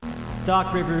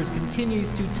Doc Rivers continues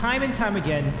to time and time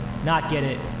again not get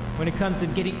it when it comes to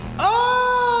getting...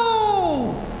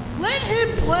 Oh! Let him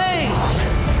play!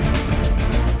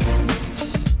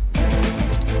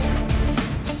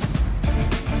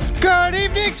 Good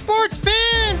evening, sports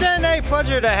fans, and a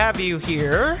pleasure to have you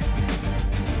here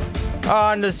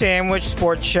on the Sandwich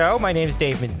Sports Show. My name is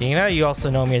Dave Medina. You also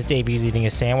know me as Davey's Eating a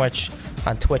Sandwich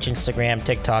on Twitch, Instagram,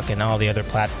 TikTok, and all the other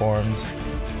platforms.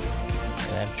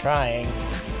 And I'm trying.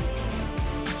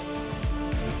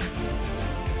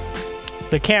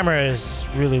 The camera is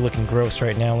really looking gross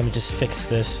right now. Let me just fix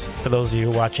this for those of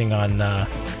you watching on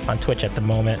Twitch at the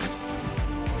moment.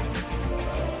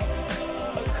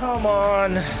 Come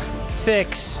on.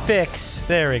 Fix.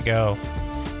 There we go.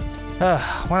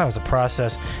 Wow, that was a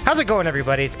process. How's it going,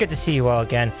 everybody? It's good to see you all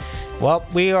again. Well,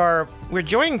 we're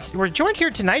joined here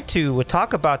tonight to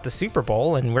talk about the Super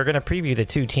Bowl, and we're going to preview the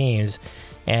two teams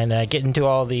and get into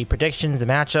all the predictions, the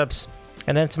matchups,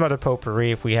 and then some other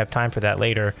potpourri if we have time for that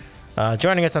later.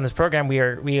 Joining us on this program, we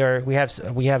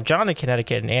have John in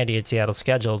Connecticut and Andy in Seattle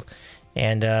scheduled,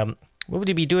 and we'll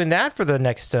be doing that for the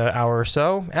next hour or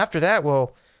so. After that,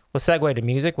 we'll segue to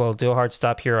music. We'll do a hard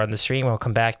stop here on the stream. We'll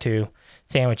come back to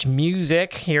Sandwich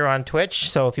Music here on Twitch.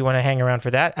 So if you want to hang around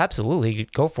for that, absolutely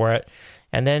go for it.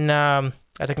 And then at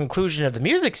the conclusion of the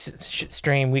music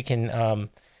stream, we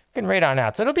can rate on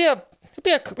out. So it'll be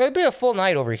a full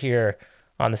night over here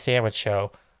on the Sandwich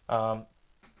Show.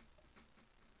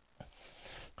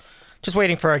 Just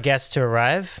waiting for our guests to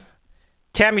arrive.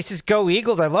 Tammy says, "Go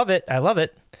Eagles!" I love it. We're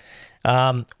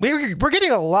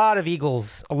getting a lot of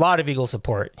Eagles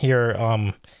support here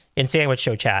in Sandwich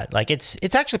Show chat. Like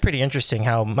it's actually pretty interesting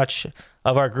how much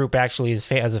of our group actually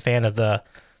is as a fan of the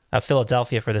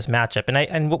Philadelphia for this matchup.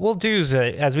 And what we'll do is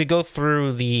as we go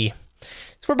through so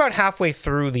we're about halfway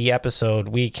through the episode,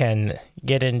 we can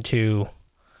get into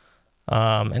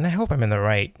and I hope I'm in the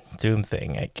right Zoom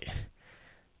thing.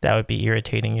 That would be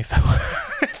irritating if I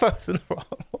was in the wrong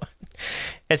one.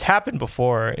 It's happened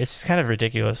before. It's kind of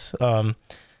ridiculous. But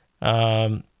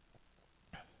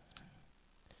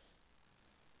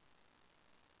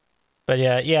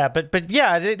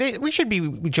we should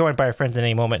be joined by our friends in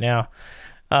any moment now.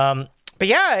 I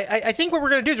think what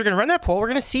we're gonna do is we're gonna run that poll. We're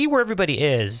gonna see where everybody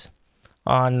is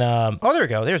on. There we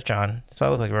go. There's John. So it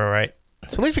looks like we're all right.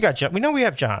 So at least we got John. We know we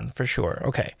have John for sure.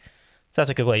 Okay, so that's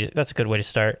a good way. That's a good way to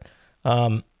start.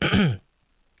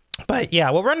 But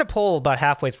yeah, we'll run a poll about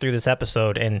halfway through this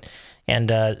episode and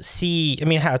see. I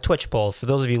mean, a Twitch poll. For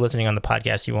those of you listening on the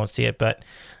podcast, you won't see it, but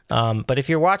if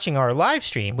you're watching our live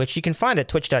stream, which you can find at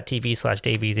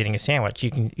twitch.tv/Davey's Eating a Sandwich,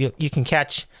 you can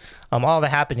catch all the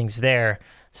happenings there.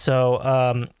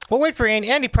 So we'll wait for Andy.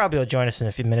 Andy probably will join us in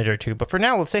a minute or two. But for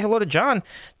now, let's say hello to John.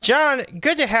 John,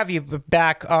 good to have you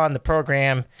back on the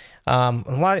program. I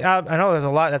know there's a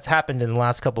lot that's happened in the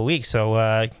last couple of weeks.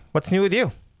 So what's new with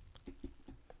you?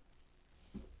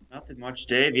 Nothing much,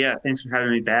 Dave. Yeah, thanks for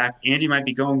having me back. Andy might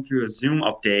be going through a Zoom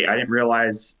update. I didn't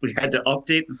realize we had to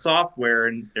update the software,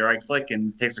 and there I click,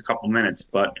 and it takes a couple minutes.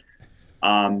 But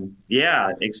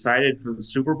excited for the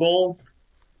Super Bowl.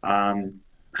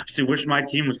 Obviously, wish my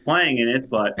team was playing in it,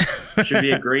 but should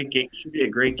be a great game.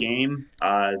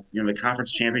 The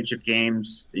conference championship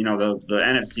games. The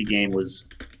NFC game was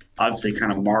obviously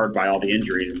kind of marred by all the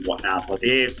injuries and whatnot, but the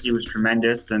AFC was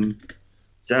tremendous and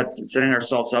setting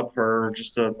ourselves up for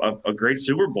just a great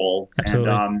Super Bowl.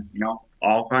 Absolutely. And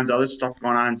all kinds of other stuff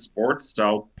going on in sports.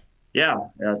 So yeah,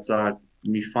 it's gonna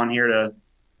be fun here to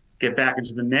get back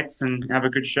into the mix and have a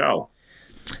good show.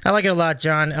 I like it a lot,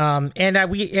 John.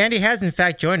 Andy has in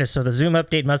fact joined us, so the Zoom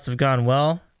update must have gone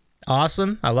well.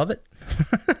 Awesome, I love it.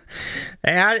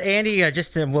 Andy,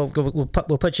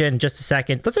 we'll put you in just a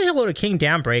second. Let's say hello to King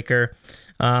Downbreaker.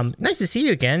 Nice to see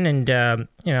you again, and it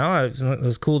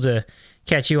was cool to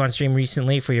catch you on stream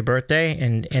recently for your birthday.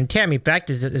 And Tammy Beck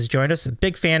has joined us, a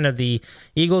big fan of the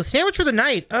Eagles. Sandwich for the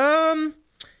night. I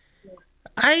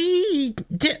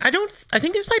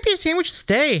think this might be a sandwich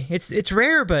today. It's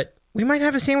rare, but we might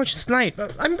have a sandwich tonight.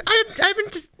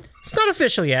 It's not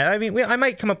official yet. I mean, I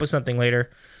might come up with something later,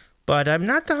 but I'm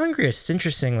not the hungriest,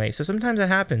 interestingly. So sometimes that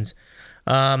happens.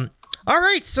 All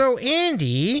right. So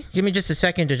Andy, give me just a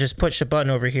second to just push a button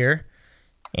over here.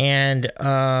 And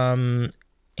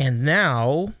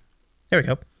now, there we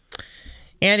go.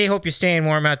 Andy, hope you're staying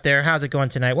warm out there. How's it going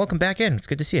tonight? Welcome back in. It's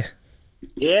good to see you.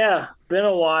 Yeah, been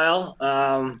a while.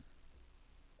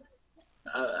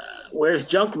 Where's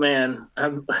Junkman?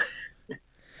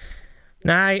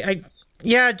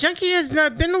 Junkie has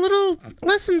been a little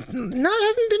hasn't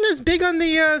been as big on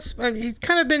the. He's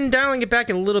kind of been dialing it back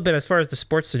a little bit as far as the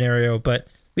sports scenario, but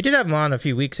we did have him on a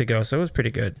few weeks ago, so it was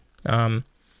pretty good. But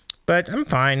but I'm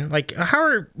fine. Like,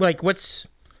 can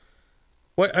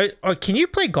you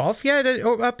play golf yet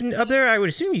up there? I would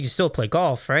assume you can still play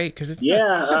golf, right? Because it's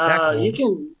not that cold. You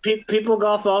can. People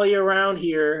golf all year round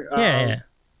here. Yeah.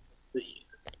 It's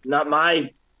not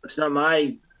my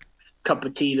cup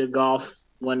of tea to golf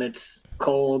when it's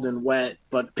cold and wet,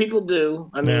 but people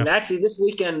do. I mean, actually, this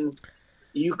weekend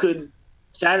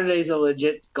Saturday's a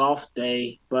legit golf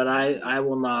day, but I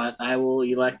will not. I will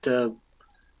elect to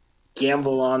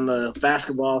gamble on the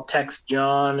basketball, text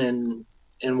John,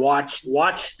 and watch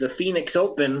the Phoenix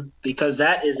Open, because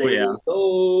that is a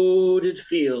loaded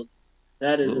field.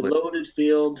 That is a loaded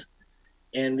field.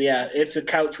 And, it's a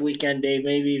couch weekend, Dave.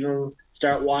 Maybe even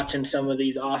start watching some of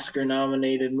these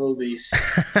Oscar-nominated movies.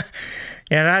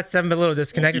 I'm a little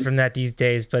disconnected from that these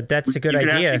days, but that's a good idea.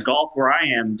 You can actually golf where I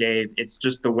am, Dave. It's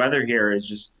just the weather here is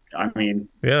just, I mean,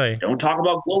 really, don't talk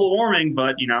about global warming,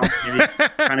 but, maybe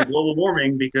kind of global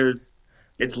warming, because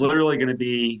it's literally going to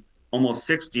be almost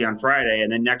 60 on Friday, and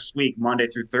then next week, Monday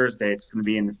through Thursday, it's going to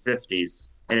be in the 50s,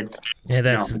 and it's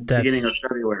that's beginning of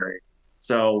February.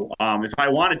 So if I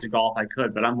wanted to golf, I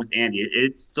could, but I'm with Andy.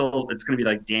 It's going to be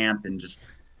like damp and just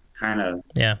kind of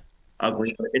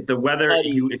ugly. The weather,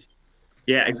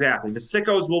 exactly. The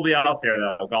sickos will be out there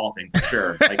though, golfing for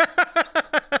sure. Like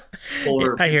people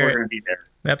are going to be there.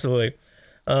 Absolutely.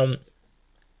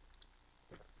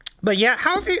 But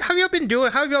how have y'all been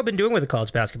doing? How have y'all been doing with the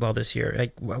college basketball this year?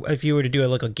 Like, if you were to do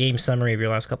a game summary of your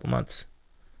last couple months.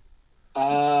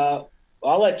 I'll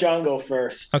let John go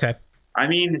first. Okay. I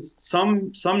mean,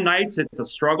 some nights it's a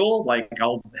struggle. Like,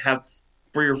 I'll have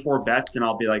 3 or 4 bets and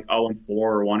I'll be like 0-4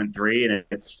 or 1-3,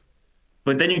 and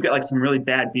but then you get like some really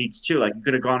bad beats too. Like, you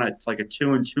could have gone it's like a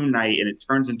 2-2 night and it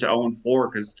turns into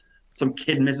 0-4 because some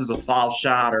kid misses a foul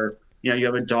shot, or you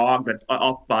have a dog that's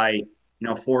up by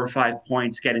 4 or 5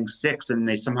 points getting 6 and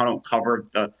they somehow don't cover.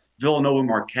 The Villanova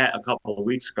Marquette a couple of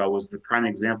weeks ago was the prime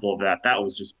example of that. That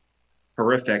was just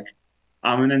horrific.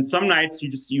 And then some nights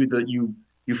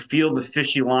you feel the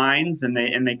fishy lines and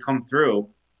they come through.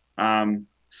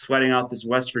 Sweating out this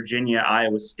West Virginia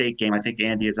Iowa State game. I think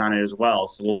Andy is on it as well,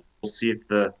 so we'll see if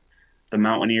the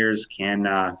Mountaineers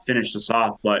can finish this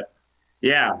off. But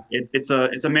it's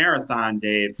a marathon,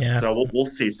 Dave. Yeah. So we'll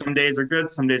see. Some days are good,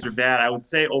 some days are bad. I would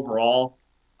say overall,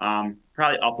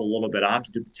 probably up a little bit. I'll have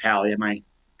to do the tally. I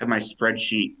have my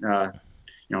spreadsheet.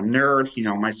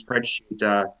 Nerd. My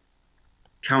spreadsheet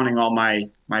counting all my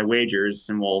wagers,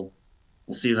 and we'll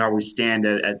see how we stand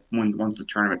at once the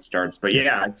tournament starts. But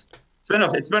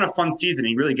it's been a fun season.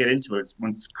 You really get into it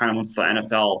once the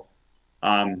NFL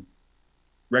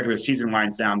regular season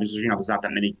winds down, because there's not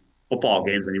that many football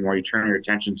games anymore. You turn your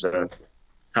attention to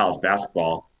college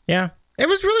basketball. Yeah, it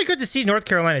was really good to see North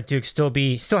Carolina Duke still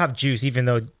have juice, even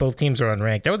though both teams are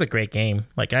unranked. That was a great game.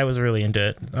 Like, I was really into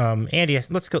it. Andy,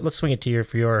 let's swing it to you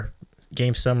for your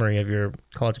game summary of your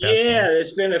college basketball. Yeah,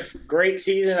 it's been a great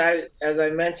season. As I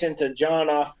mentioned to John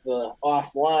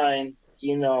offline,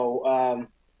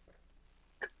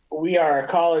 we are a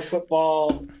college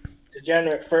football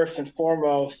degenerate first and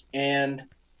foremost, and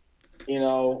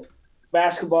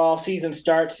basketball season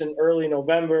starts in early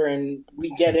November, and we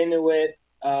get into it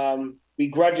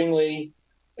begrudgingly.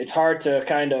 It's hard to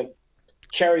kind of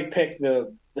cherry pick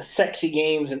the sexy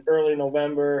games in early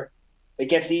November. It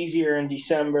gets easier in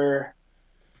December.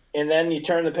 And then you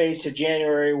turn the page to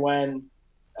January when,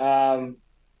 by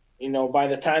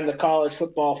the time the college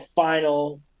football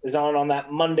final is on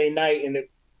that Monday night, and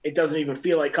it doesn't even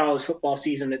feel like college football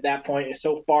season at that point. It's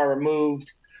so far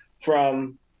removed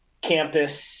from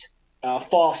campus.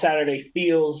 Fall Saturday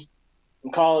feels,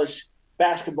 and college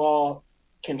basketball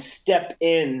can step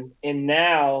in. And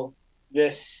now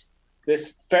this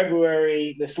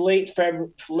February, this late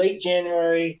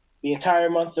January, the entire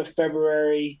month of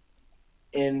February,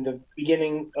 in the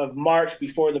beginning of March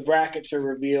before the brackets are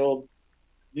revealed,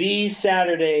 these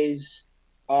Saturdays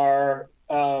are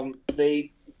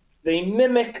they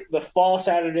mimic the fall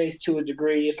Saturdays to a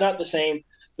degree. It's not the same.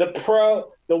 The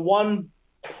one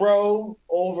pro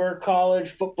over college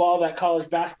football that college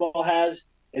basketball has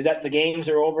is that the games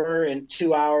are over in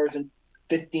 2 hours and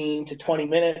 15 to 20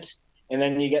 minutes, and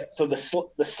then you get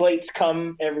the slates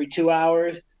come every 2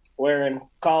 hours. Where in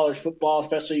college football,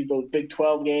 especially those Big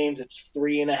 12 games, it's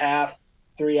 3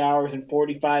 hours and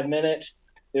 45 minutes.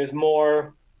 There's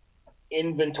more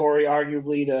inventory,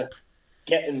 arguably, to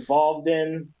get involved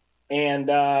in. And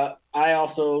I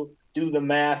also do the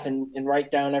math and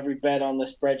write down every bet on the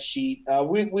spreadsheet.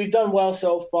 We've done well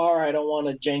so far. I don't want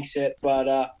to jinx it, but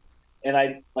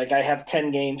I have 10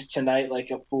 games tonight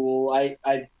like a fool.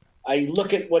 I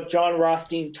look at what John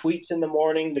Rothstein tweets in the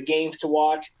morning, the games to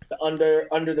watch, the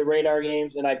under the radar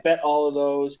games, and I bet all of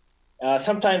those.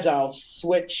 Sometimes I'll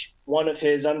switch one of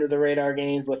his under the radar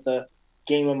games with a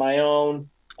game of my own.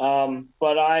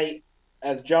 But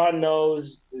as John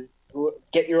knows,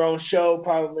 Get Your Own Show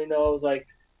probably knows, like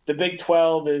the Big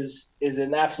 12 is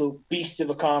an absolute beast of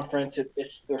a conference.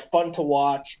 They're fun to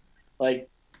watch, like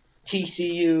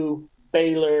TCU,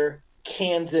 Baylor,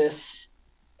 Kansas,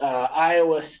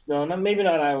 Iowa. No, maybe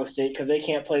not Iowa State because they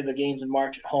can't play the games in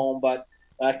March at home, but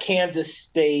Kansas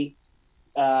State.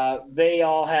 They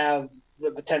all have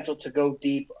the potential to go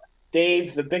deep.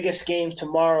 Dave, the biggest game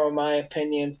tomorrow, in my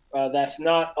opinion, that's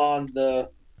not on the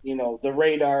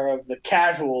radar of the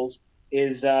casuals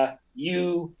is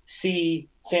UC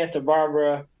Santa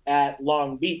Barbara at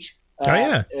Long Beach.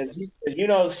 As you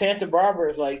know, Santa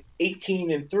Barbara is like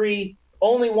 18-3.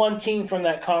 Only one team from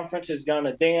that conference is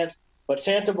gonna dance, but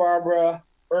Santa Barbara,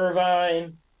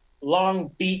 Irvine, Long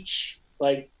Beach,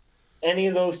 like any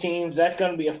of those teams, that's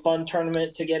going to be a fun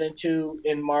tournament to get into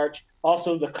in March.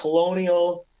 Also, the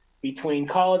Colonial between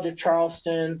College of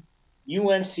Charleston,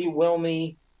 UNC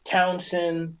Wilmey,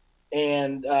 Townsend,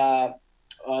 and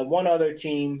one other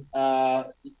team,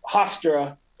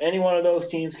 Hofstra. Any one of those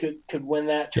teams could win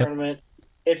that tournament.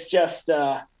 It's just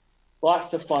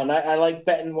lots of fun. I like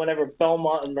betting whenever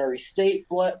Belmont and Murray State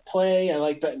play. I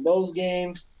like betting those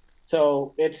games.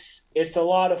 So it's a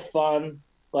lot of fun.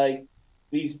 Like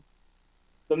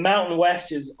the Mountain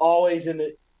West is always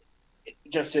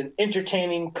just an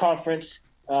entertaining conference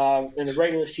in the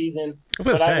regular season.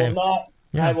 But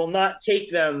I will not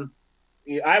take them.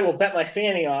 I will bet my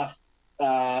fanny off.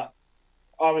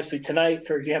 Obviously tonight,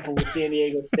 for example, with San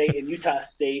Diego State and Utah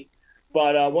State.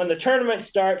 But when the tournament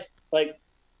starts, like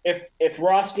if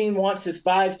Rothstein wants his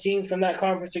 5 teams from that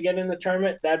conference to get in the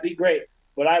tournament, that'd be great.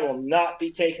 But I will not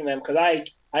be taking them because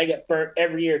I get burnt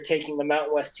every year taking the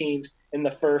Mountain West teams in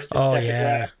the first and second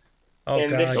round.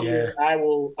 And this year I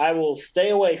will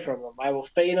stay away from them. I will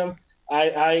fade them.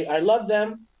 I love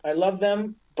them.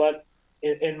 But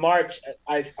in March,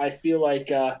 I feel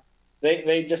like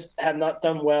they just have not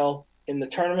done well in the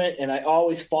tournament, and I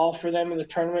always fall for them in the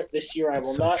tournament. This year I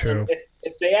will not. True.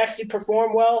 If they actually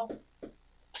perform well,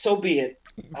 so be it.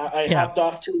 I hopped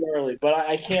off too early, but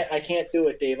I can't do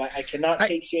it, Dave. I cannot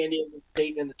take San Diego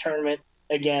State in the tournament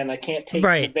again. I can't take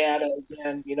Nevada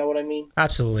again. You know what I mean?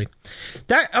 Absolutely.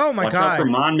 Oh my Watch God! out for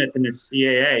Monmouth in the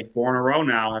CAA 4 in a row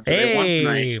now after they won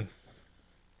tonight.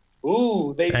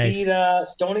 Ooh, they beat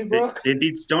Stony Brook. They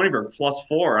beat Stony Brook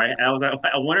 +4.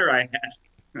 I wonder.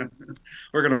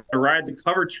 We're gonna ride the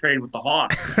cover train with the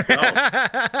Hawks.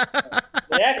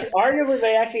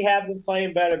 They actually have been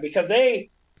playing better because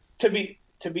to be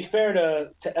fair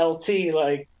to LT,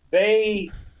 like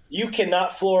you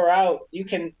cannot floor out. You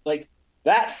can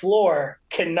that floor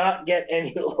cannot get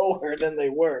any lower than they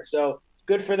were. So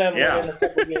good for them winning a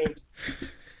couple games.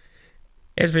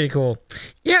 It's pretty cool.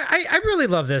 Yeah, I really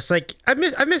love this. Like, I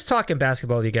miss talking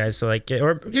basketball with you guys. So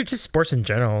or just sports in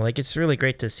general. Like, it's really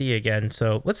great to see you again.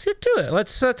 So let's get to it.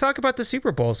 Let's talk about the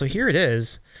Super Bowl. So here it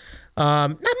is.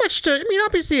 Not much to. I mean,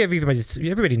 obviously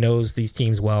everybody knows these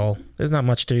teams well. There's not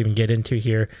much to even get into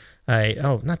here.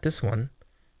 Not this one.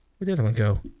 Where'd the other one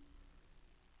go?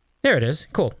 There it is.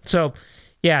 Cool. So,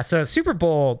 yeah. So Super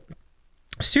Bowl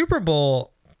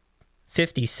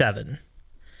 57.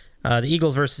 The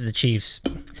Eagles versus the Chiefs.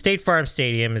 State Farm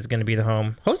Stadium is going to be the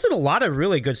home. Hosted a lot of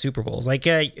really good Super Bowls. Like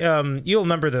you'll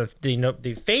remember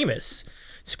the famous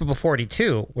Super Bowl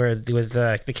 42, where with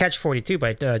the catch 42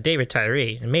 by David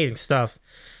Tyree, amazing stuff.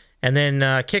 And then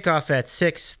kickoff at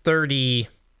 6:30.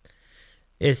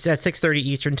 It's at 6:30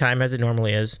 Eastern time as it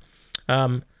normally is.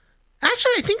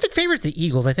 Actually, I think the favorite's the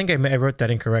Eagles. I think I wrote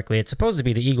that incorrectly. It's supposed to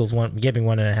be the Eagles giving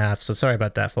 1.5. So sorry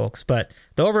about that, folks. But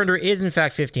the over/under is in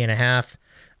fact 50.5.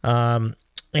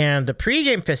 And the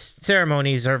pregame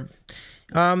ceremonies are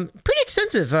pretty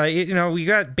extensive. We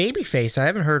got Babyface. I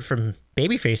haven't heard from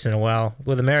Babyface in a while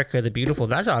with America the Beautiful.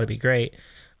 That ought to be great.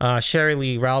 Sherry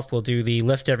Lee Ralph will do the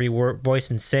Lift Every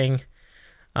Voice and Sing.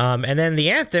 And then the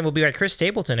anthem will be by Chris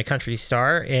Stapleton, a country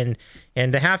star. And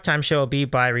the halftime show will be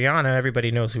by Rihanna.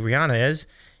 Everybody knows who Rihanna is.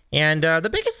 And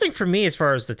the biggest thing for me as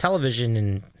far as the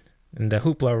television and the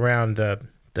hoopla around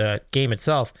the game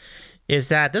itself is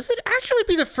that this would actually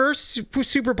be the first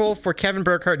Super Bowl for Kevin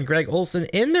Burkhardt and Greg Olson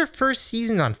in their first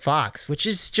season on Fox,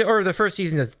 or the first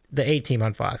season as the A-Team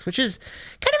on Fox, which is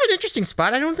kind of an interesting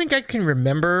spot. I don't think I can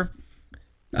remember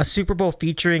a Super Bowl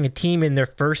featuring a team in their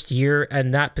first year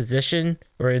in that position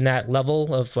or in that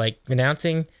level of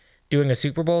announcing, doing a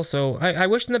Super Bowl. So I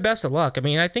wish them the best of luck. I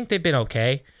mean, I think they've been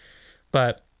okay,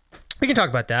 but we can talk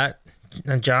about that.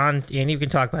 And John, Andy, we can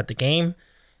talk about the game.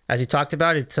 As you talked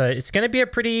about, it's going to be a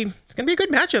good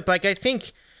matchup. I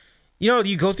think,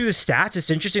 you go through the stats. It's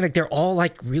interesting. Like they're all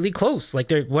like really close. Like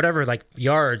they're whatever, like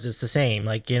yards, it's the same.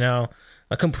 Like,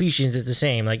 completions is the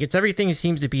same. Like everything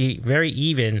seems to be very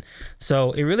even.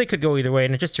 So it really could go either way.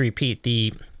 And just to repeat,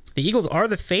 the Eagles are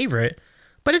the favorite,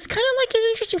 but it's kind of like an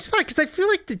interesting spot because I feel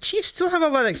like the Chiefs still have a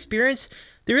lot of experience.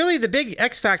 The big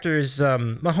X factor is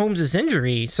Mahomes'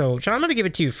 injury. So John, I'm going to give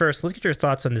it to you first. Let's get your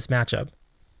thoughts on this matchup.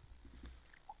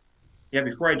 Yeah,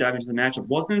 before I dive into the matchup,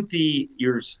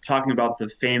 you're talking about the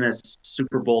famous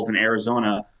Super Bowls in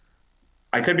Arizona.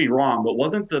 I could be wrong, but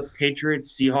wasn't the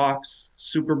Patriots Seahawks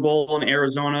Super Bowl in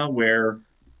Arizona where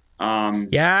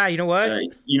yeah, you know what?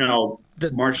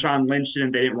 Marshawn Lynch they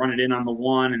didn't run it in on the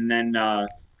one, and then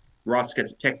Russ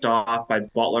gets picked off by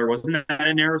Butler. Wasn't that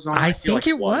in Arizona? I think like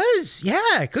it was.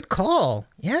 Yeah, good call.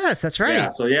 Yes, that's right. Yeah,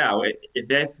 so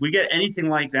if we get anything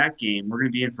like that game, we're going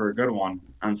to be in for a good one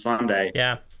on Sunday.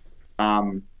 Yeah. I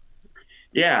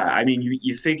mean,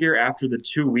 you figure after the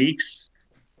 2 weeks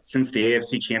since the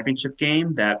AFC Championship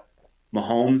game that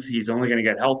Mahomes, he's only going to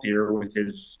get healthier with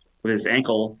his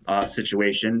ankle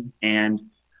situation, and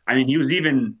I mean he was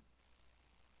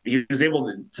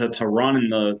able to run in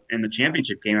the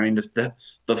championship game. I mean the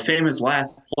famous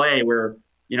last play where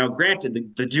granted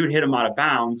the dude hit him out of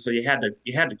bounds, so you had to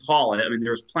call it. I mean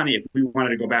there was plenty, if we wanted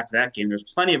to go back to that game, there's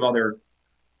plenty of other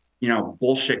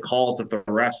bullshit calls that the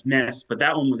refs missed, but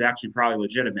that one was actually probably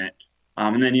legitimate.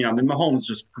 And then then Mahomes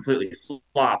just completely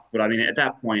flopped. But I mean, at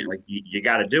that point, like you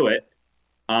got to do it.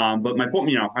 But my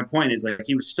point is like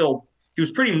he was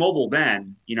pretty mobile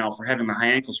then. For having the high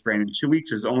ankle sprain, and 2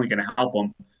 weeks is only going to help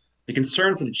him. The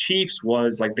concern for the Chiefs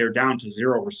was like they're down to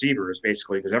 0 receivers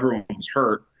basically because everyone was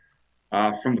hurt.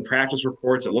 From the practice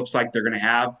reports, it looks like they're going to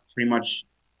have pretty much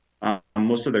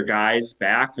most of their guys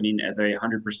back. I mean, are they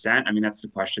 100%? I mean, that's the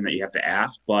question that you have to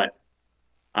ask. But,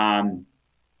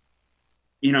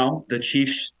 the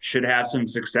Chiefs should have some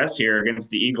success here against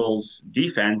the Eagles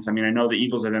defense. I mean, I know the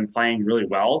Eagles have been playing really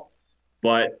well,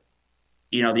 but,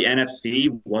 the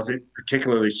NFC wasn't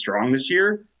particularly strong this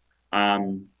year.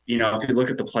 If you look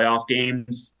at the playoff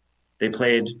games, they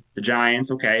played the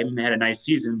Giants. Okay, and they had a nice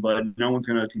season, but no one's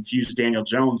going to confuse Daniel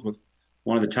Jones with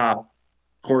one of the top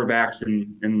quarterbacks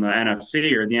in the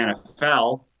NFC or the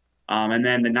NFL. And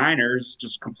then the Niners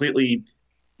just completely,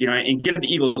 and give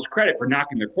the Eagles credit for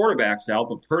knocking their quarterbacks out,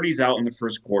 but Purdy's out in the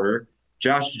first quarter.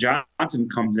 Josh Johnson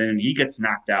comes in and he gets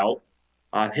knocked out.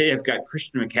 Hey, I've got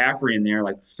Christian McCaffrey in there,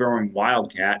 like throwing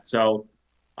wildcat. So,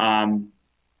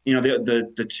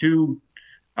 the two,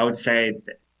 I would say,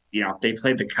 they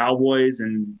played the Cowboys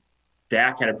and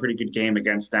Dak had a pretty good game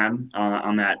against them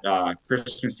on that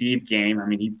Christmas Eve game. I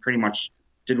mean, he pretty much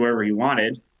did whatever he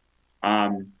wanted.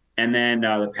 And then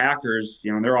the Packers,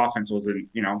 their offense wasn't,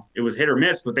 it was hit or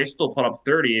miss, but they still put up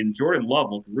 30. And Jordan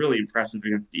Love looked really impressive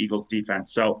against the Eagles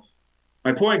defense. So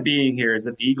my point being here is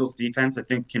that the Eagles defense, I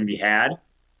think, can be had.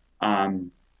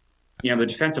 The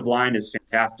defensive line is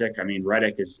fantastic. I mean,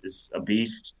 Reddick is a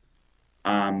beast.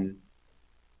 But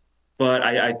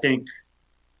I think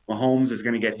Mahomes is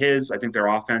going to get his. I think their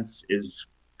offense is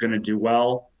going to do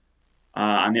well.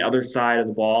 On the other side of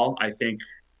the ball, I think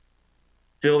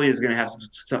Philly is going to have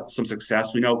some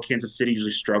success. We know Kansas City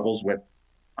usually struggles with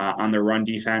on their run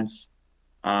defense.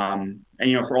 And,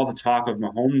 for all the talk of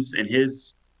Mahomes and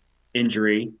his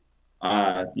injury,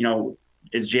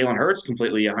 is Jalen Hurts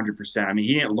completely 100%? I mean,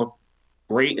 he didn't look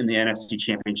great in the NFC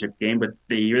Championship game, but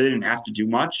they really didn't have to do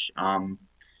much.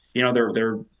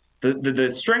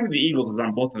 The strength of the Eagles is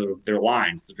on both of their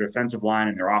lines, the defensive line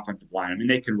and their offensive line. I mean,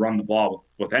 they can run the ball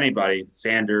with anybody,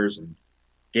 Sanders and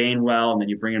Gainwell, and then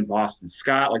you bring in Boston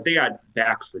Scott. Like, they got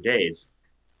backs for days.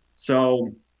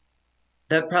 So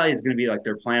that probably is going to be like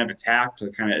their plan of attack to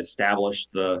kind of establish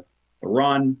the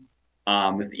run.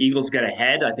 If the Eagles get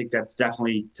ahead, I think that's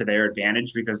definitely to their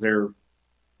advantage because they're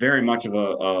very much of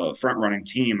a front-running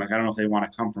team. Like, I don't know if they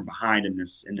want to come from behind in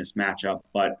this matchup,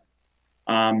 but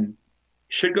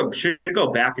should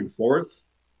go back and forth.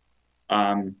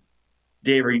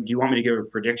 Dave, do you want me to give a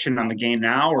prediction on the game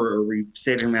now, or are we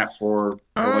saving that for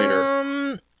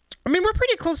later? I mean, we're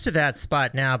pretty close to that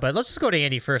spot now, but let's just go to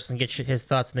Andy first and get his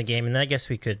thoughts on the game, and then I guess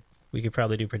we could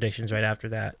probably do predictions right after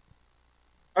that.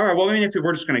 All right. Well, I mean, if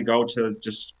we're just going to go to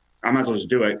I might as well just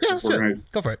do it. Yeah,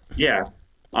 go for it. Yeah.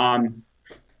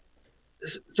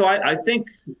 So I think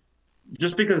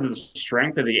just because of the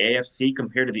strength of the AFC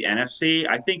compared to the NFC,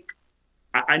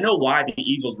 I know why the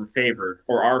Eagles were favored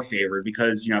or are favored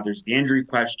because, there's the injury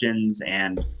questions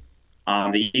and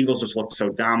the Eagles just look so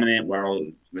dominant while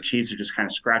the Chiefs are just kind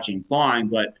of scratching and clawing.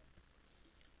 But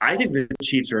I think the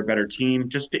Chiefs are a better team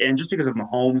just because of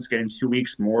Mahomes getting 2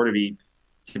 weeks more to be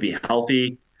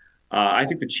healthy. I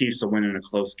think the Chiefs will win in a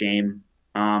close game.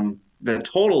 the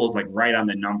total is like right on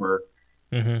the number.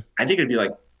 Mm-hmm. I think it'd be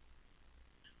like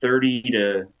 30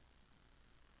 to,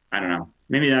 I don't know,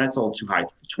 maybe that's a little too high.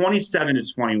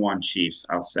 27-21 Chiefs,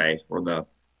 I'll say, for the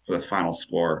final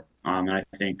score. And I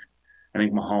think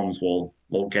Mahomes will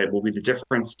be the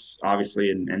difference,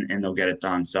 obviously, and they'll get it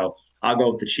done. So I'll go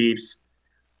with the Chiefs.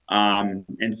 And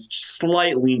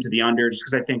slight lean to the under, just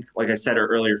because I think, like I said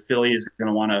earlier, Philly is going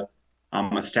to want to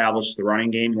establish the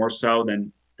running game more so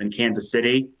than Kansas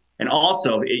City. And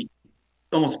also,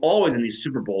 almost always in these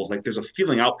Super Bowls, like there's a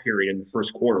feeling out period in the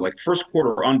first quarter. Like first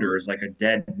quarter under is like a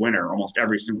dead winner almost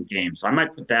every single game. So I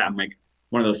might put that in like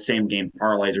one of those same game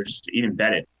parlays or just even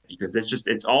bet it, because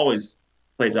it's always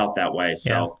plays out that way.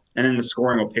 So Yeah. and then the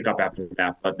scoring will pick up after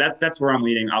that. But that's where I'm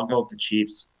leading. I'll go with the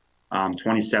Chiefs,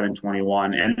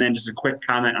 27-21. And then just a quick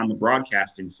comment on the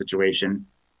broadcasting situation.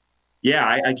 Yeah,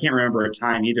 I can't remember a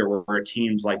time either where a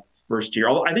team's like first year.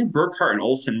 Although I think Burkhardt and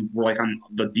Olsen were like on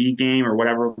the B game or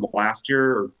whatever the last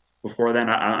year or before then.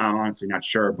 I'm honestly not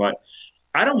sure, but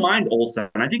I don't mind Olsen.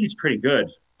 I think he's pretty good.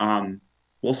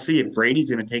 We'll see if Brady's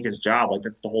going to take his job. Like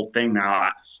that's the whole thing now.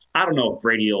 I don't know if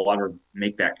Brady will ever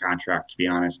make that contract. To be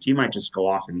honest, he might just go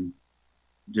off and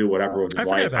do whatever with his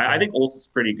life. I think Olsen's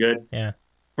pretty good. Yeah.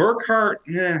 Burkhardt,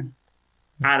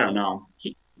 I don't know.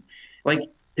 He like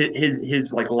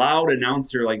his like loud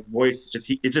announcer like voice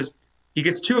he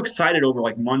gets too excited over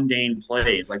like mundane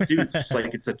plays. Like, dude, it's just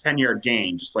like it's a 10-yard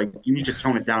game. Just like you need to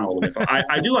tone it down a little bit. But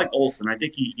I do like Olsen. I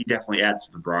think he definitely adds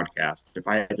to the broadcast. If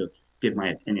I had to give my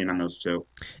opinion on those two.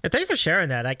 Yeah, thanks for sharing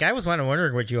that. Like I was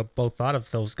wondering what you both thought of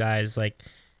those guys. Like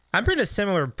I'm in a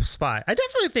similar spot. I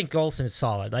definitely think Olsen is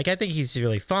solid. Like I think he's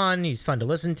really fun. He's fun to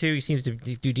listen to. He seems to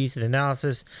do decent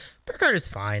analysis. Burkhardt is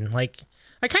fine. Like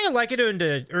I kind of like it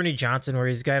into Ernie Johnson, where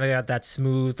he's kind of got that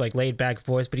smooth, like laid back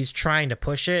voice, but he's trying to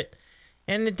push it.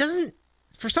 And it doesn't,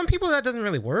 for some people, that doesn't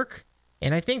really work.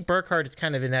 And I think Burkhardt is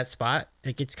kind of in that spot.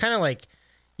 Like it's kind of like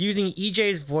using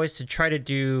EJ's voice to try to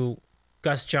do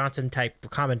Gus Johnson type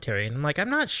commentary. And I'm like,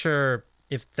 I'm not sure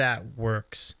if that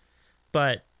works,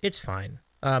 but it's fine.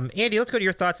 Andy, let's go to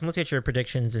your thoughts and let's get your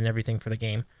predictions and everything for the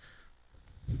game.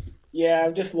 Yeah,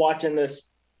 I'm just watching this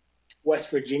West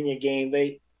Virginia game.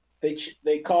 They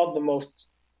called the most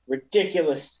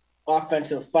ridiculous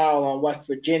offensive foul on West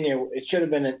Virginia. It should have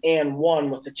been an and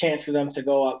one with the chance for them to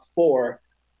go up 4.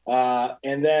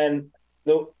 And then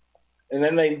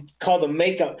they call the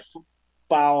makeup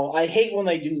foul. I hate when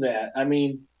they do that. I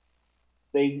mean,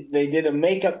 they did a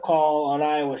makeup call on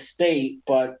Iowa State,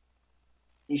 but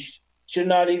you should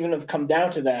not even have come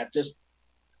down to that. Just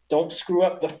don't screw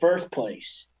up the first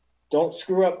place. Don't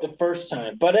screw up the first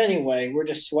time. But anyway, we're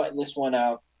just sweating this one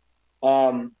out.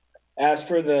 As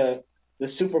for the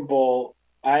Super Bowl,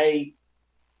 I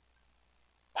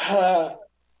know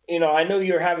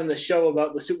you're having the show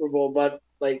about the Super Bowl, but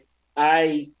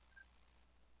I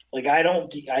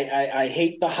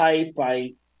hate the hype.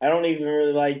 I don't even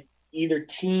really like either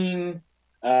team.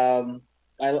 I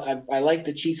like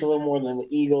the Chiefs a little more than the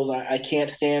Eagles. I can't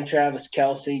stand Travis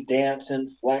Kelce dancing,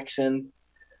 flexing,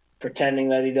 pretending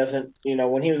that he doesn't.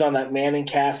 When he was on that Manning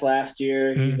cast last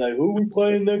year, he's like, "Who we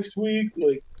playing next week?"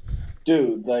 Like,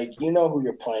 dude, who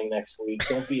you're playing next week.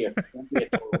 Don't be a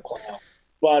total clown.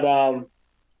 But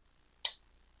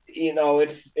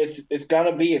it's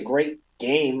gonna be a great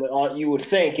game. You would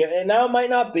think, and now it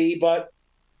might not be, but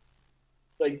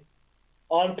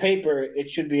on paper,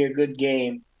 it should be a good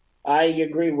game. I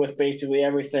agree with basically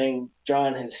everything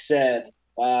John has said.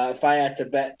 If I had to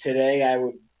bet today,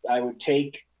 I would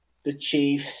take the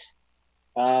Chiefs.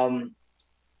 Now,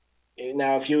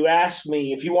 if you asked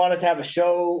me if you wanted to have a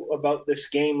show about this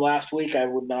game last week, I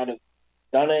would not have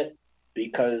done it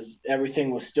because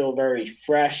everything was still very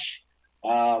fresh.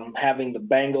 Having the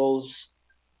Bengals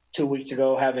 2 weeks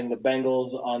ago, having the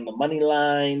Bengals on the money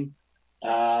line,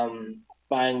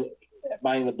 buying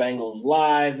the Bengals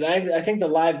live. I think the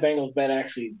live Bengals bet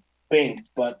actually binked,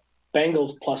 but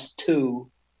Bengals +2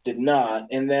 did not.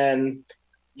 And then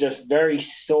just very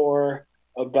sore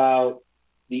about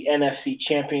the NFC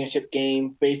Championship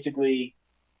game. Basically,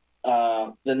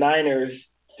 the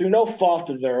Niners, through no fault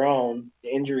of their own, the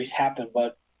injuries happened,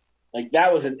 but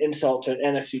that was an insult to an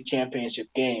NFC Championship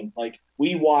game.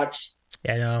 We watched.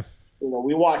 Yeah, I know.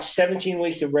 We watched 17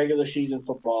 weeks of regular season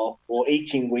football, well,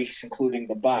 18 weeks, including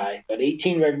the bye, but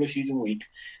 18 regular season weeks,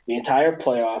 the entire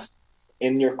playoffs.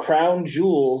 And your crown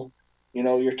jewel,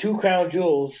 your 2 crown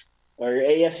jewels are your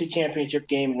AFC Championship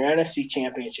game and your NFC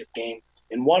Championship game.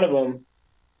 And one of them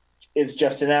is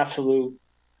just an absolute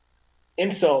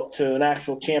insult to an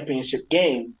actual championship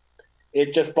game.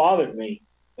 It just bothered me.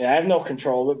 And I have no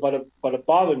control of it, but it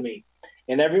bothered me.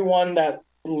 And everyone that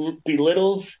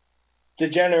belittles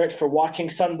degenerates for watching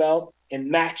Sunbelt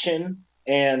and Maction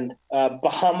and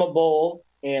Bahama Bowl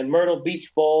and Myrtle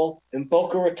Beach Bowl and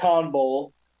Boca Raton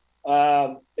Bowl.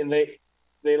 And they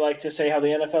like to say how the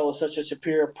NFL is such a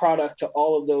superior product to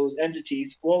all of those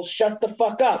entities. Well, shut the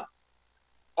fuck up.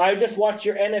 I just watched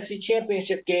your NFC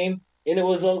Championship game, and it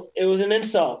was an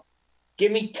insult.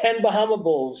 Give me 10 Bahama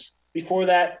Bowls before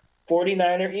that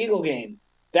 49er Eagle game.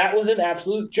 That was an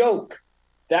absolute joke.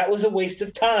 That was a waste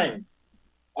of time.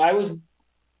 I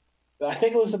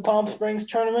think it was the Palm Springs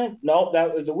tournament. No,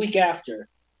 that was the week after.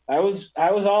 I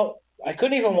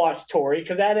couldn't even watch Tory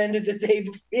because that ended the day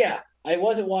before. Yeah, I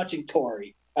wasn't watching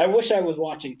Tory. I wish I was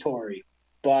watching Tory.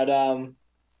 But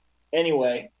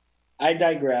anyway, I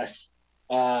digress.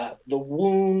 The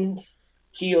wounds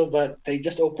healed, but they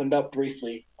just opened up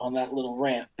briefly on that little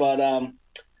rant. But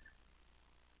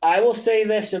I will say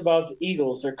this about the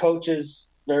Eagles. Their coach is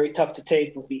very tough to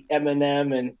take with the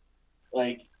Eminem, and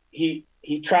like he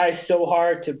tries so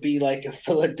hard to be like a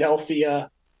Philadelphia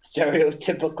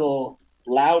stereotypical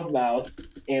loudmouth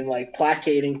and like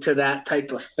placating to that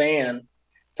type of fan.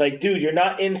 It's like, dude, you're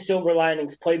not in Silver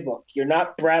Linings Playbook. You're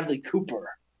not Bradley Cooper,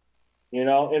 you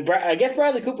know. And I guess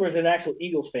Bradley Cooper is an actual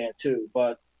Eagles fan too,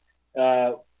 but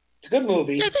it's a good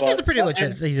movie. Yeah, I think he's a pretty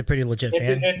legit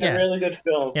fan. It's a really good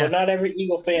film, but not every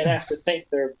Eagle fan has to think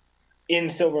they're in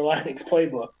Silver Linings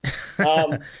Playbook.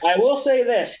 I will say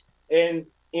this, and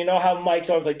you know how Mike's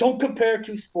always like, don't compare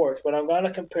two sports, but I'm going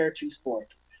to compare two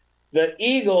sports. The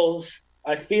Eagles,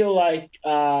 I feel like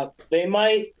they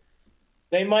might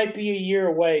be a year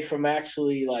away from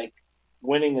actually like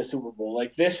winning a Super Bowl.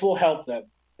 Like this will help them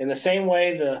in the same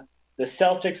way the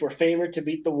Celtics were favored to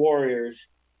beat the Warriors,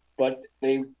 but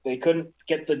they couldn't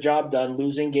get the job done,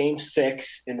 losing Game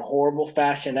 6 in horrible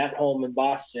fashion at home in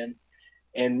Boston.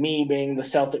 And me being the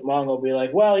Celtic Mongo be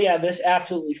like, well, yeah, this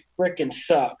absolutely freaking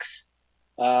sucks.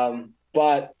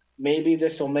 But maybe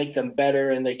this will make them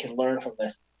better and they can learn from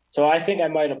this. So I think I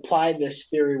might apply this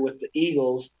theory with the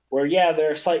Eagles where, yeah,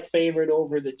 they're a slight favorite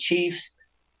over the Chiefs.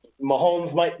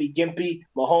 Mahomes might be gimpy.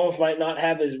 Mahomes might not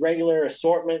have his regular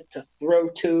assortment to throw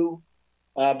to,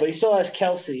 but he still has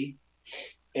Kelsey.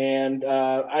 And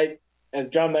as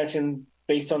John mentioned,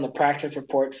 based on the practice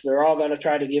reports, they're all going to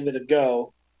try to give it a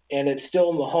go. And it's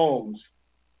still Mahomes.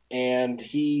 And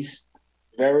he's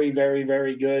very, very,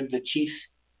 very good. The Chiefs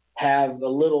have a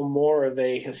little more of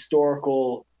a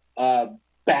historical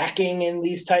backing in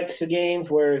these types of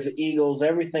games, whereas the Eagles,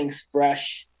 everything's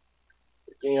fresh.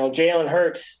 You know, Jalen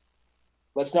Hurts,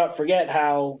 let's not forget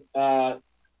how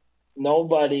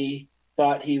nobody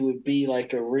thought he would be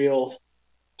like a real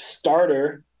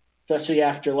starter, especially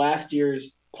after last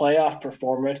year's playoff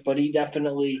performance, but he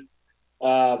definitely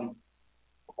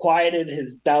quieted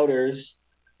his doubters,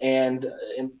 and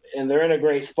they're in a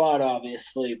great spot,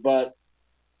 obviously, but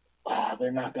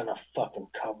they're not gonna fucking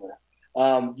cover.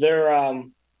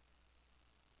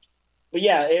 But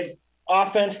yeah, it's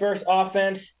offense versus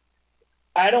offense.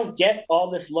 I don't get all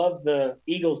this love the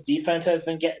Eagles defense has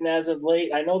been getting as of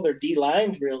late. I know their D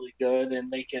line's really good,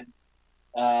 and they can.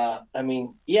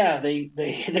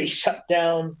 They shut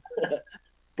down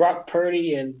Brock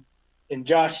Purdy and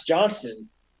Josh Johnson.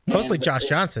 Mostly Josh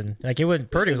Johnson. Like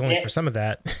Purdy was only for some of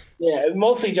that. Yeah,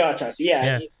 mostly Josh Johnson.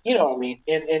 Yeah, you know what I mean.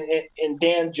 And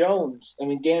Dan Jones. I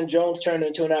mean, Dan Jones turned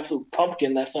into an absolute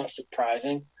pumpkin. That's not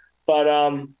surprising. But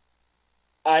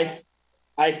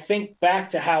I think back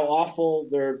to how awful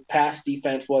their pass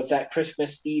defense was that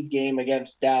Christmas Eve game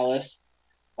against Dallas.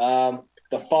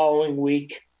 The following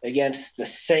week against the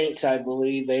Saints, I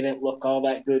believe, they didn't look all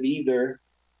that good either.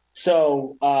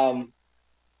 So I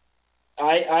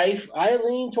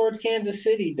lean towards Kansas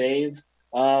City, Dave.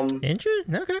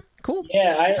 Interesting. Okay, cool.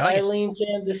 Yeah, I lean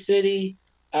Kansas City.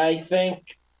 I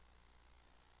think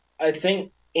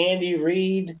Andy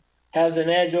Reid has an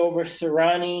edge over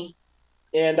Sirianni.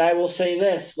 And I will say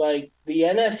this, like the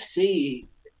NFC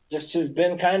just has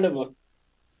been kind of a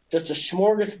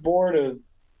smorgasbord of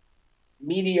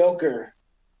mediocre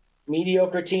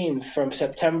teams from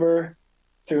September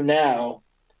through now.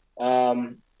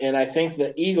 And I think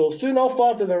the Eagles, through no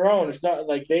fault of their own, it's not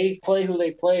like they play who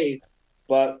they played,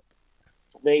 but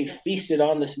they feasted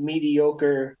on this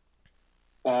mediocre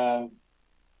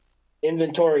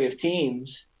inventory of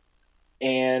teams.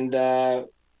 And they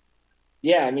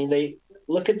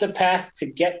look at the path to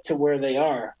get to where they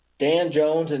are. Dan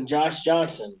Jones and Josh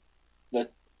Johnson, the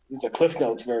Cliff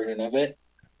Notes version of it.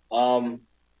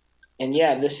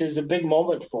 This is a big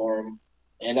moment for them.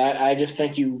 And I just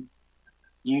think you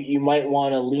might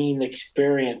want to lean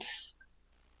experience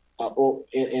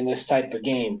in this type of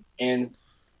game. And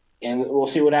we'll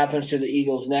see what happens to the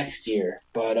Eagles next year.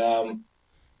 But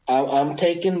I'm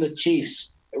taking the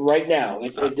Chiefs right now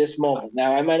at this moment.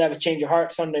 Now I might have a change of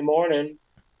heart Sunday morning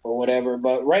or whatever,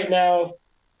 but right now, if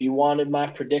you wanted my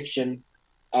prediction,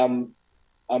 I'm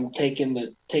taking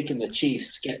the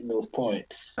Chiefs getting those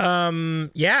points.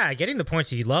 Yeah, getting the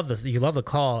points. You love this. You love the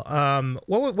call.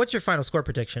 What's your final score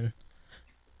prediction?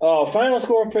 Oh, final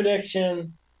score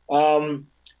prediction. I'm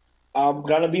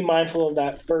gonna be mindful of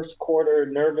that first quarter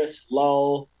nervous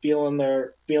lull, feeling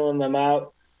them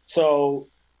out. So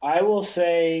I will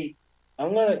say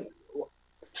I'm gonna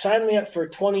sign me up for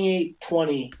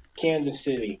 28-20 Kansas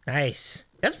City. Nice.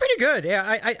 That's pretty good. Yeah,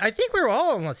 I think we're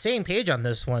all on the same page on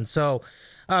this one. So,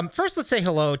 first, let's say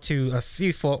hello to a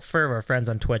few of our friends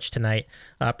on Twitch tonight.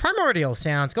 Primordial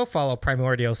Sounds. Go follow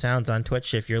Primordial Sounds on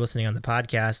Twitch if you're listening on the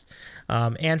podcast.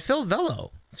 And Phil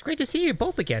Vello. It's great to see you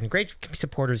both again. Great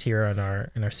supporters here on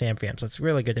our Sam fam. So it's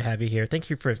really good to have you here. Thank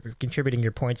you for contributing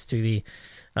your points to the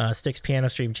Sticks Piano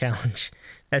Stream Challenge.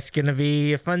 That's going to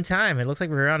be a fun time. It looks like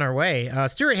we're on our way.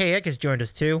 Stuart Hayek has joined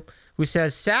us too, who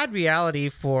says, sad reality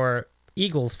for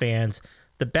Eagles fans.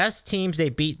 The best teams they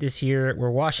beat this year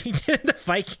were Washington and the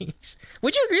Vikings.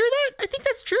 Would you agree with that? I think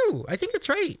that's true. I think that's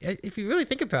right, if you really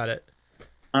think about it.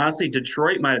 Honestly,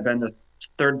 Detroit might have been the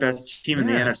third best team in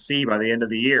the NFC by the end of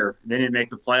the year. They didn't make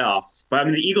the playoffs. But, I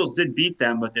mean, the Eagles did beat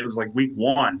them, but it was like week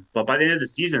 1. But by the end of the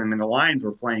season, I mean, the Lions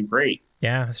were playing great.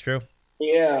 Yeah, that's true.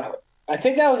 Yeah. I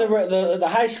think that was the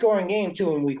high-scoring game,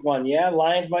 too, in week 1. Yeah,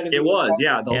 Lions might have been. It was,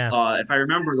 yeah. If I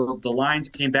remember, the Lions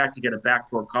came back to get a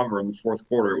backdoor cover in the fourth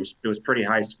quarter. It was pretty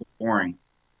high scoring.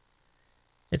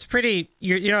 It's pretty,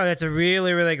 that's a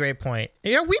really, really great point.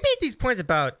 We made these points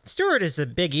about Stewart is a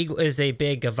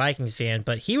big Vikings fan,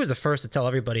 but he was the first to tell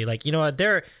everybody, like, you know what,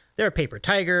 they're a paper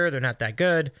tiger. They're not that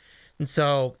good. And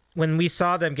so when we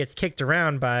saw them get kicked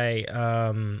around by,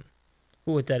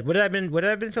 who would that? Would that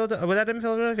have been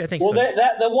Philadelphia? I think so. Well,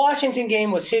 the Washington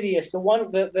game was hideous.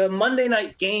 The Monday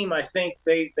night game, I think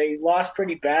they lost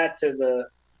pretty bad to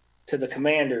the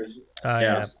Commanders.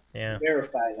 Yeah.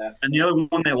 Verify that. And the other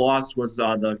one they lost was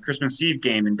the Christmas Eve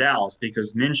game in Dallas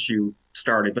because Minshew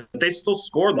started, but they still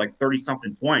scored like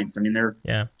 30-something points. I mean,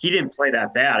 he didn't play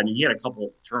that bad. I mean, he had a couple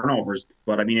of turnovers,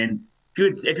 but I mean,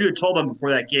 if you had told them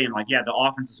before that game, like, yeah, the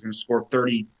offense is going to score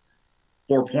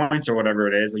 34 points or whatever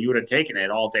it is, you would have taken it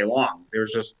all day long. There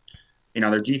was just,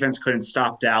 their defense couldn't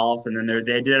stop Dallas, and then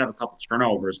they did have a couple of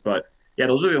turnovers, but yeah,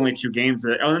 those are the only 2 games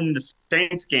that, other than the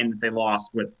Saints game that they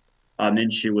lost with.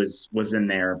 Minshew was in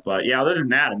there, but yeah. Other than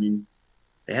that, I mean,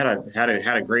 they had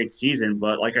a great season.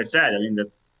 But like I said, I mean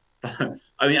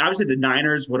obviously the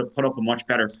Niners would have put up a much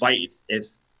better fight if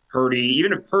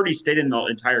Purdy stayed in the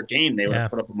entire game, they would have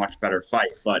put up a much better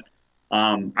fight. But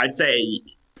I'd say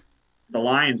the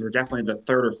Lions were definitely the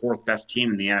third or fourth best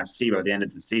team in the NFC by the end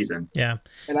of the season. Yeah.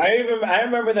 And I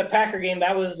remember the Packer game.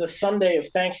 That was the Sunday of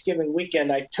Thanksgiving weekend.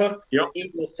 I took the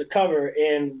Eagles to cover,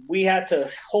 and we had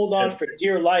to hold on for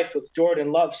dear life with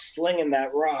Jordan Love slinging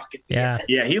that rock at the end.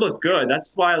 Yeah, he looked good.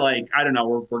 That's why, like, I don't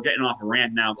know, we're getting off a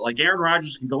rant now, but like Aaron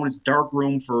Rodgers can go in his dark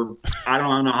room for I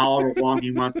don't know however long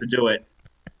he wants to do it.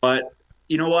 But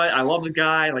you know what? I love the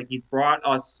guy. Like, he's brought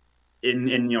us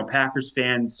in Packers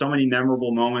fans so many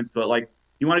memorable moments. But like,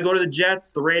 you want to go to the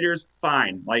Jets, the Raiders,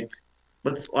 fine. Like,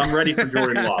 I'm ready for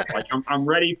Jordan Love. Like, I'm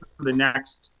ready for the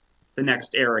next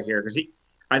era here because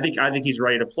I think he's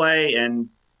ready to play. And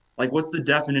like, what's the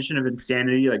definition of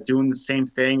insanity? Like, doing the same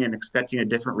thing and expecting a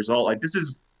different result. Like, this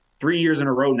is 3 years in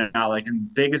a row now. Like, in the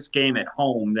biggest game at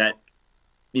home that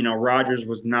Rodgers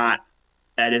was not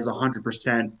at his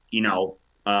 100%.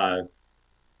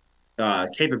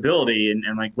 Capability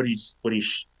and like what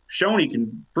he's shown he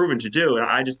can proven to do. And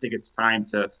I just think it's time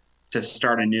to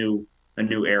start a new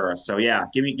era. So yeah,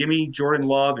 give me Jordan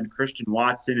Love and Christian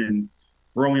Watson and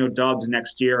Romeo Doubs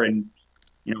next year, and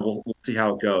we'll see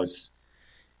how it goes.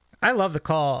 I love the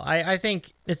call. I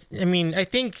think it's. I mean, I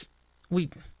think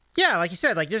like you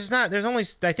said, like there's only.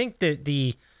 I think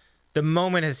the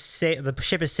moment the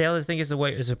ship has sailed, I think is the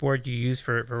word you use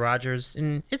for Rodgers,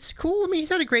 and it's cool. I mean, he's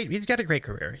got a great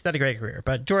career.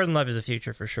 But Jordan Love is the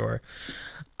future for sure.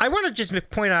 I want to just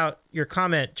point out your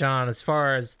comment, John, as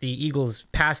far as the Eagles'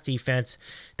 pass defense.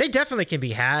 They definitely can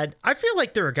be had. I feel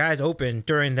like there were guys open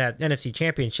during that NFC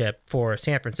Championship for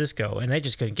San Francisco, and they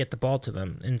just couldn't get the ball to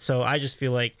them. And so I just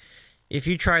feel like if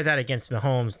you try that against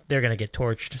Mahomes, they're going to get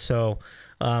torched. So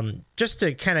just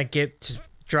to kind of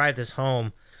drive this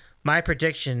home, my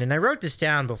prediction, and I wrote this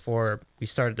down before we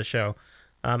started the show,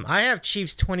 I have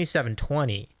Chiefs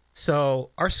 27-20.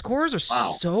 So our scores are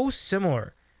so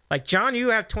similar. Like, John, you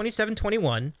have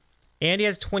 27-21. Andy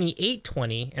has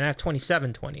 28-20, and I have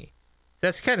 27-20. So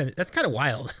that's kind of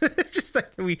wild. It's just like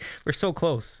we're so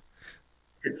close.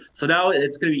 So now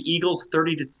it's going to be Eagles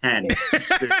 30-10,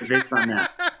 just based on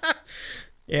that.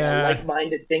 Yeah,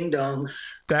 like-minded ding-dongs.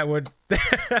 that would. Did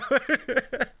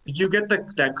you get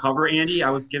that cover, Andy? I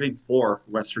was giving 4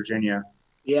 for West Virginia.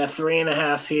 Yeah,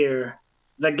 3.5 here.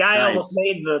 The guy Nice. almost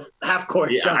made the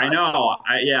half-court Yeah, shot. I know.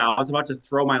 I was about to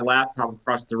throw my laptop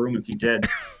across the room if you did.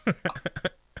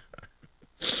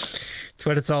 That's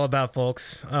what it's all about,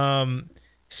 folks.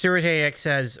 Stuart Hayek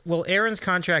says, "Will Aaron's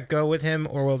contract go with him,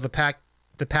 or will the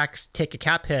Packers take a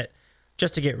cap hit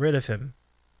just to get rid of him?"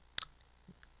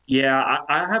 Yeah,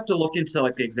 I have to look into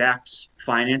like the exact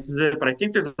finances of it, but I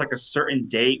think there's like a certain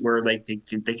date where like they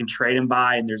can trade him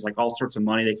by, and there's like all sorts of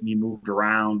money that can be moved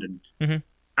around. And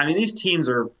I mean, these teams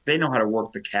they know how to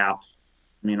work the cap.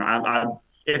 I mean,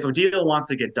 if a deal wants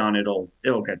to get done, it'll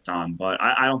get done, but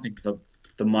I don't think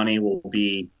the money will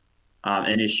be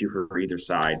an issue for either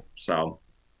side. So.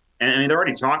 And I mean, they're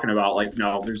already talking about like,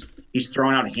 he's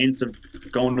throwing out hints of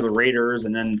going to the Raiders,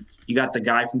 and then you got the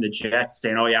guy from the Jets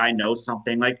saying, "Oh yeah, I know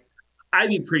something." Like, I'd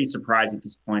be pretty surprised at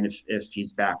this point if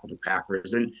he's back with the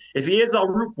Packers, and if he is, I'll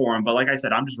root for him. But like I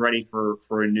said, I'm just ready for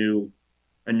a new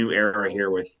era here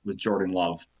with Jordan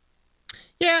Love.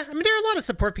 Yeah, I mean, there are a lot of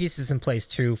support pieces in place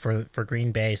too for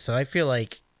Green Bay, so I feel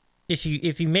like if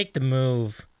you make the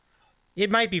move, it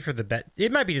might be for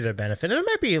it might be to their benefit, and it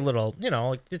might be a little,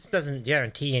 it doesn't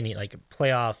guarantee any like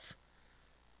playoff,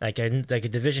 like a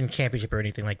division championship or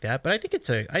anything like that. But I think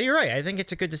you're right. I think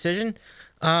it's a good decision.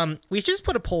 We just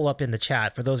put a poll up in the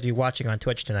chat for those of you watching on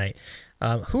Twitch tonight.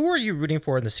 Who are you rooting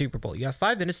for in the Super Bowl? You have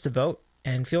 5 minutes to vote,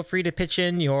 and feel free to pitch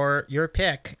in your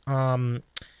pick.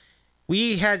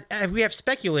 We have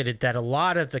speculated that a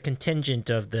lot of the contingent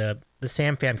of the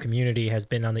Sam Fam community has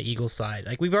been on the Eagles side.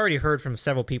 Like, we've already heard from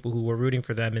several people who were rooting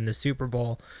for them in the Super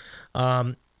Bowl.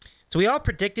 So we all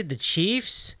predicted the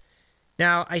Chiefs.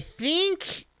 Now, I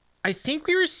think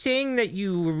we were saying that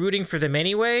you were rooting for them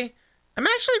anyway. I'm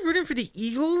actually rooting for the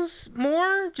Eagles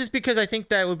more, just because I think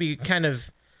that would be kind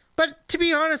of. But to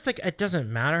be honest, like, it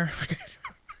doesn't matter.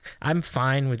 I'm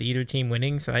fine with either team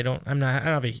winning, so I don't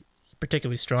have a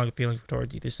particularly strong feeling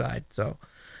towards either side. So,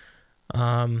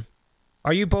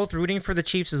 are you both rooting for the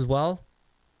Chiefs as well?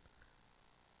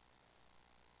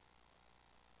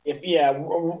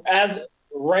 As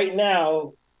right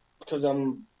now, because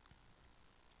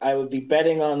I would be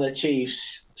betting on the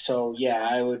Chiefs. So yeah,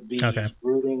 I would be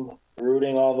rooting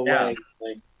all the way,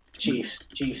 like Chiefs.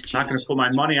 Not going to put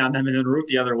my money on them and then root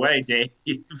the other way, Dave.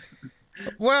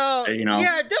 Well,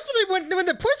 yeah, definitely. When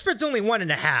the point spread's only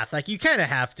 1.5, like, you kind of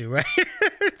have to, right?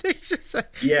 That's a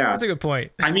good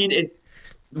point. I mean,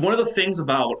 one of the things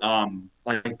about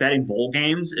like betting bowl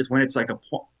games is when it's like a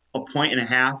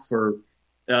 1.5 for.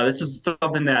 This is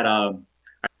something that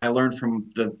I learned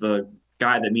from the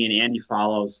guy that me and Andy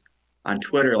follows on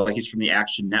Twitter. Like, he's from the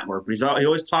Action Network, but he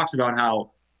always talks about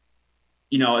how,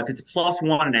 if it's plus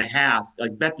 1.5,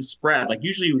 like, bet the spread. Like,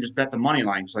 usually you would just bet the money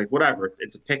line. It's like, whatever,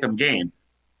 it's a pick 'em game,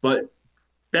 but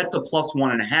bet the plus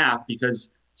 1.5,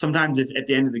 because sometimes if at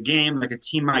the end of the game, like, a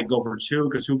team might go for 2,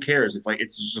 because who cares? It's like,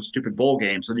 it's just a stupid bowl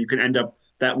game. So you could end up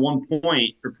that 1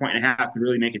 point or 1.5 could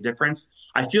really make a difference.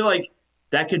 I feel like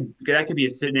that could be a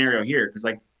scenario here, because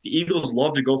like the Eagles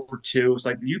love to go for 2. So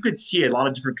like you could see a lot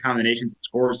of different combinations of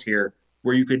scores here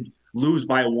where you could lose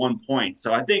by 1 point.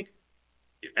 So I think,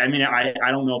 I mean, I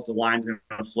don't know if the line's going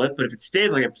to flip, but if it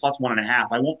stays like at plus 1.5,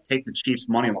 I won't take the Chiefs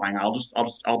money line.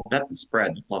 I'll bet the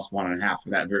spread to plus 1.5 for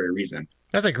that very reason.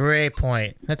 That's a great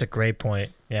point.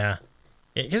 Yeah.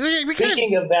 Because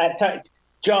Speaking of that,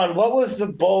 John, what was the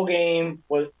bowl game?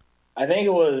 I think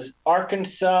it was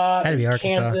Arkansas, That'd be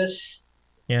Arkansas. Kansas.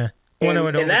 Yeah. In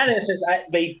that instance,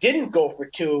 they didn't go for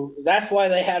 2. That's why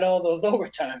they had all those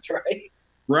overtimes, right?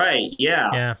 Right.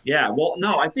 Yeah. Well,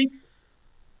 no, I think.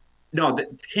 No,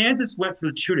 Kansas went for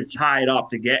the 2 to tie it up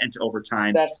to get into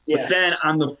overtime. But then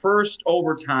on the first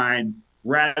overtime,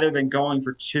 rather than going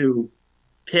for 2,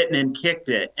 Pittman kicked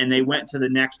it, and they went to the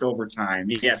next overtime.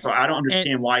 Yeah, so I don't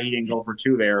understand why he didn't go for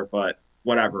 2 there, but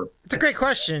whatever. It's a great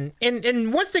question.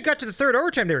 And once they got to the third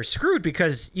overtime, they were screwed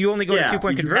because you only go to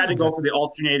 2-point conversions. You had to go for the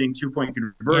alternating 2-point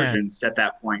conversions at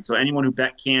that point. So anyone who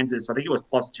bet Kansas, I think it was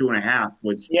plus 2.5,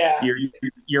 was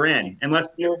you're in.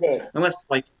 Unless you're good. Unless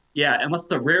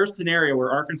the rare scenario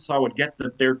where Arkansas would get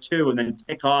their 2 and then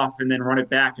pick off and then run it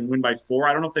back and win by 4.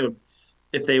 I don't know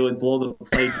if they would blow the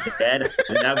play dead.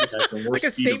 I mean, that would be like the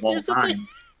worst feat of all time.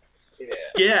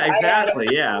 Yeah, exactly.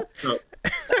 So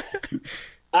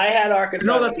I had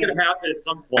Arkansas. No, that's going to happen at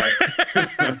some point.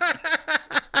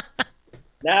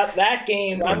 Now that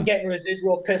game, I'm getting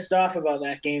residual pissed off about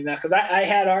that game now, because I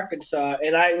had Arkansas,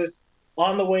 and I was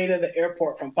on the way to the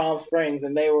airport from Palm Springs,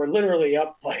 and they were literally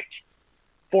up like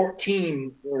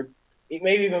 14 or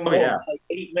maybe even more. Yeah. Like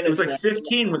 8 minutes. It was like left.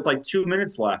 15 with like 2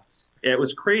 minutes left. It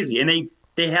was crazy, and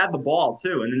they had the ball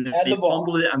too, and then they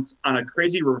fumbled it on a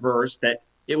crazy reverse that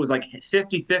it was like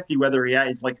 50-50 whether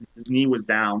his knee was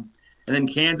down, and then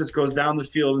Kansas goes down the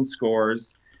field and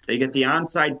scores. They get the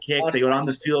onside kick, they go down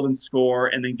the field and score,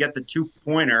 and then get the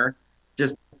 2-pointer.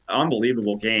 Just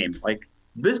unbelievable game. Like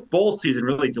this bowl season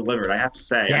really delivered, I have to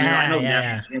say. I know the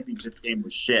national championship game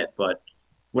was shit, but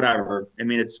whatever. I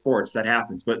mean, it's sports, that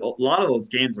happens. But a lot of those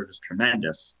games are just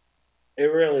tremendous. It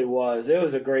really was. It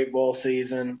was a great bowl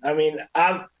season. I mean,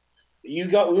 we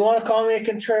want to call me a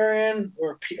contrarian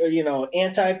or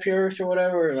anti-purist or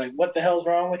whatever. Like, what the hell's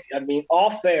wrong with you? I mean, all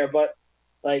fair, but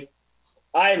like,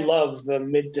 I love the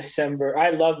mid-December. I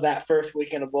love that first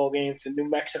weekend of bowl games, the New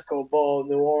Mexico Bowl,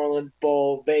 New Orleans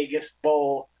Bowl, Vegas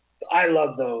Bowl. I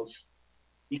love those.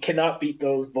 You cannot beat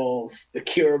those bowls. The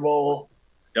Cure Bowl.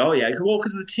 Oh yeah, well,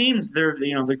 because the teams, they're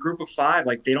the group of five,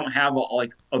 like they don't have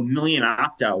a million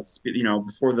opt-outs,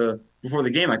 before the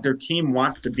game. Like their team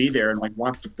wants to be there and like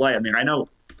wants to play. I mean, I know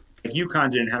like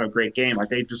UConn didn't have a great game. Like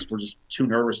they were just too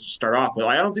nervous to start off. But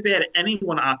I don't think they had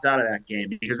anyone opt out of that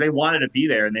game because they wanted to be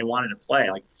there and they wanted to play.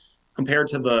 Like compared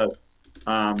to the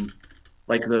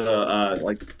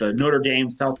the Notre Dame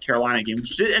South Carolina game,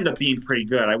 which did end up being pretty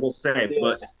good, I will say.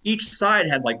 But each side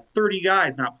had like 30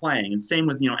 guys not playing, and same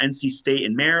with NC State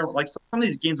and Maryland. Like some of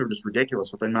these games are just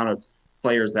ridiculous with the amount of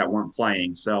players that weren't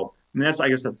playing. So I mean, I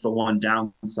guess that's the one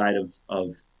downside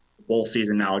of bowl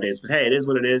season nowadays. But hey, it is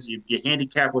what it is. You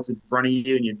handicap what's in front of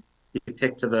you, and you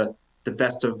pick to the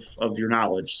best of your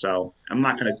knowledge. So I'm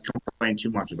not going to complain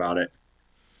too much about it.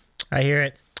 I hear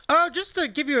it. Just to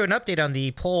give you an update on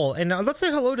the poll, and let's say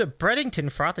hello to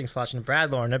Breddington Frothing Slosh and Brad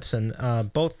Lauren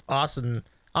Ipson, both awesome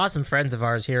friends of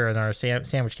ours here in our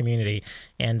sandwich community,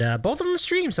 and both of them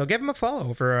stream, so give them a follow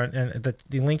over on the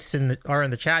links are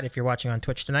in the chat if you're watching on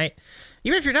Twitch tonight.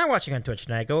 Even if you're not watching on Twitch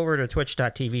tonight, go over to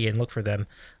twitch.tv and look for them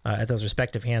at those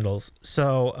respective handles.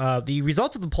 So the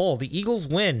results of the poll: the Eagles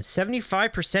win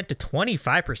 75% to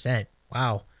 25%.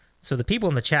 Wow. So the people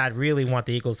in the chat really want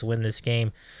the Eagles to win this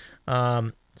game.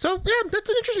 So yeah, that's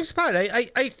an interesting spot.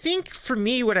 I think for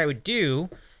me, what I would do,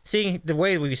 seeing the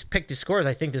way we picked the scores,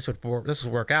 I think this would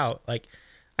work out. Like,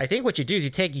 I think what you do is you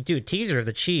do a teaser of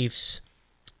the Chiefs,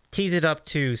 tease it up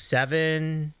to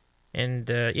 7, and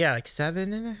like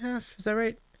 7.5. Is that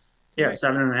right? Yeah,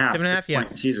 7.5. 7.5. Yeah,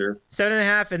 teaser.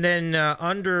 7.5, and then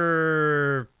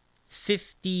under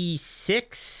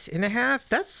 56.5.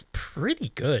 That's pretty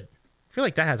good. I feel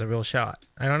like that has a real shot.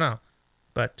 I don't know,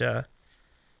 but.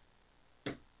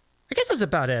 I guess that's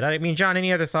about it. I mean, John,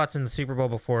 any other thoughts in the Super Bowl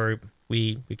before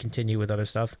we continue with other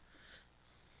stuff?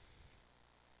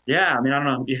 Yeah, I mean, I don't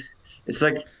know. It's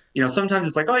like, sometimes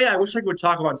it's like, oh yeah, I wish I could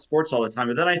talk about sports all the time.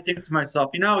 But then I think to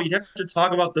myself, you'd have to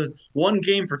talk about the one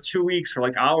game for 2 weeks for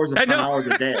like hours upon hours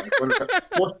a day. Like,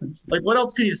 what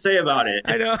else can you say about it?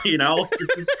 I know.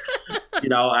 It's just,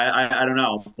 I don't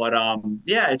know. But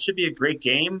yeah, it should be a great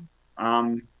game.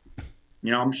 I'm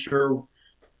sure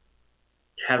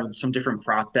have some different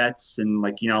prop bets, and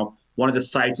one of the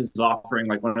sites is offering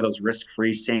like one of those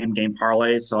risk-free same game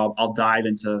parlays, so I'll dive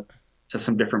into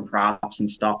some different props and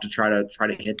stuff to try to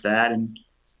hit that, and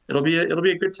it'll be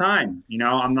a good time.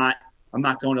 I'm not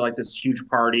going to like this huge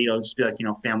party. It'll just be like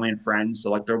family and friends, so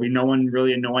like there'll be no one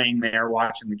really annoying there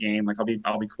watching the game. Like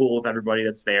I'll be cool with everybody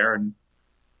that's there, and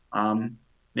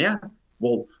yeah,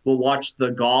 we'll watch the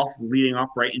golf leading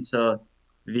up right into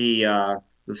the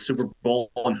Super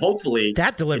Bowl, and hopefully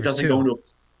that delivers it doesn't too. go into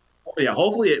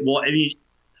hopefully it will. I mean,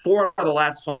 4 of the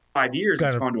last 5 years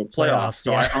it's gone to a playoff.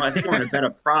 So yeah. I think I'm going to bet a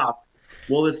prop.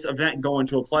 Will this event go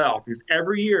into a playoff? Because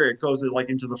every year it goes like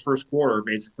into the first quarter,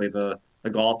 basically the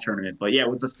golf tournament. But yeah,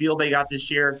 with the field they got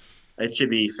this year, it should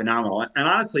be phenomenal. And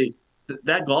honestly,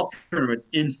 that golf tournament's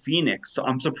in Phoenix, so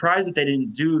I'm surprised that they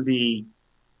didn't do the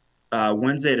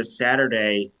Wednesday to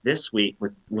Saturday this week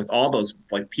with all those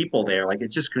like people there. Like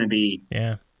it's just going to be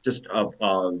just a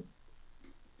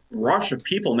rush of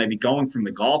people maybe going from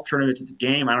the golf tournament to the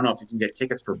game. I don't know if you can get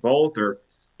tickets for both, or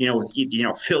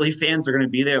Philly fans are going to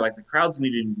be there. Like the crowd's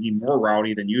going to be more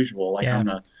rowdy than usual. Like on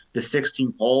the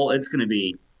 16th hole, it's going to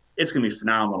be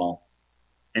phenomenal.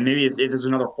 And maybe if there's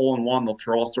another hole in one, they'll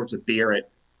throw all sorts of beer at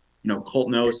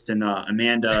Colton Ost and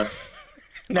Amanda.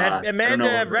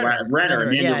 Amanda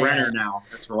Renner now.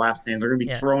 That's her last name. They're going to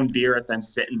be throwing beer at them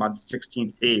sitting by the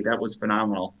 16th tee. That was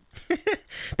phenomenal.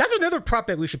 That's another prop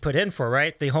bet we should put in for,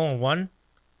 right? The hole in one.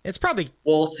 It's probably...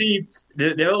 Well, see,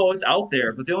 it's out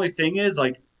there. But the only thing is,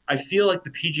 like, I feel like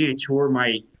the PGA Tour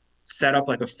might set up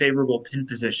like a favorable pin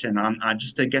position on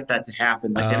just to get that to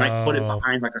happen. Like they might put it Oh,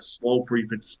 behind like a slope where you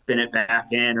could spin it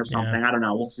back in or yeah. something. I don't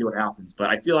know. We'll see what happens. But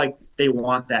I feel like they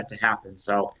want that to happen.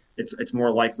 So it's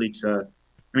more likely to.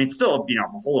 I mean, still,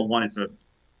 a hole in one is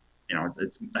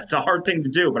it's a hard thing to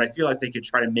do, but I feel like they could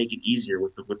try to make it easier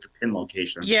with the pin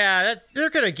location. Yeah,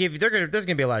 there's gonna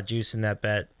be a lot of juice in that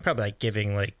bet. Probably like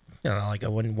giving like like a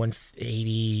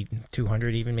 180,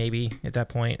 200 even maybe at that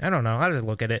point. I don't know. I'll just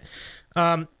look at it.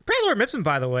 Brad Lord Mipson,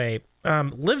 by the way,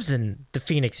 lives in the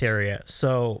Phoenix area,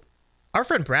 so our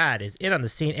friend Brad is in on the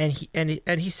scene,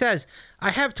 and he says, "I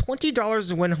have $20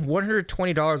 to win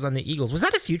 $120 on the Eagles." Was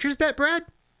that a futures bet, Brad?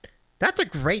 That's a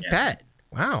great bet.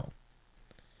 Wow.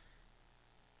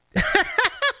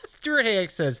 Stuart Hayek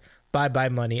says, bye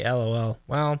money, LOL.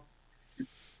 Well,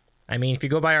 I mean, if you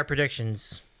go by our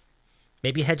predictions,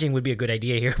 maybe hedging would be a good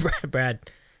idea here, Brad.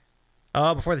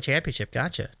 Oh, before the championship.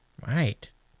 Gotcha. Right.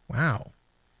 Wow.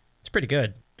 It's pretty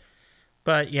good.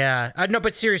 But yeah, no,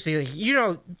 but seriously,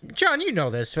 like, John, you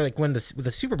know this, like with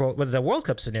the Super Bowl, with the World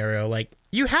Cup scenario, like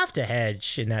you have to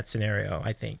hedge in that scenario,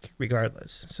 I think,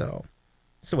 regardless. So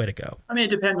it's the way to go. I mean,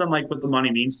 it depends on like what the money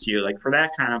means to you. Like for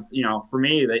that kind of, for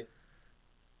me, if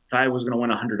I was going to win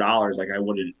 $100, like I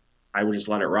would just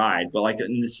let it ride. But like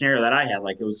in the scenario that I had,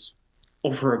 like it was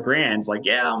over $1,000. It's like,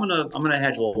 yeah, I'm gonna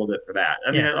hedge a little bit for that.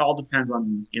 I mean, it all depends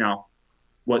on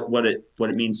what it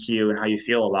means to you and how you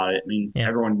feel about it. I mean,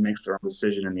 everyone makes their own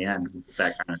decision in the end with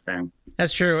that kind of thing.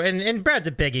 That's true, and Brad's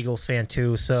a big Eagles fan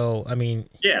too. So I mean,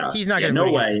 he's not going to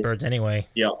root against the Birds anyway.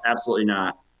 Yeah, absolutely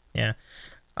not. Yeah.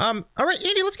 All right,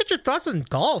 Andy, let's get your thoughts on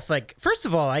golf. Like, first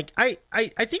of all, like I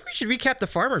think we should recap the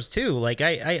Farmers too. Like,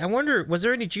 I wonder, was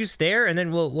there any juice there? And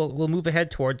then we'll move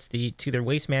ahead towards to their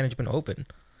Waste Management Open.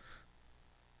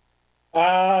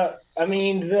 I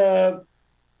mean, the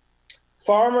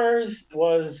Farmers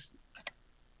was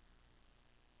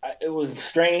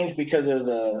strange because of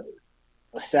the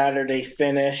Saturday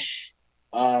finish.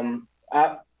 I'm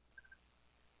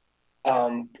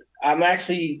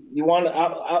actually.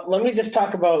 Let me just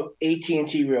talk about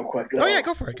AT&T real quick. Oh yeah,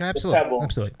 go for it. Absolutely,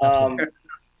 absolutely.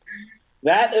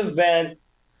 That event,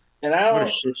 and I don't. What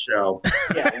a shit show.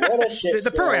 Yeah, what a shit show.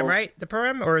 The program, right? The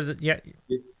program, or is it? Yeah.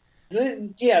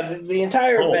 The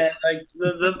entire event, like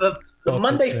the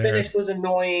Monday finish was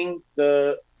annoying.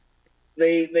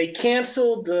 They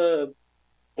canceled the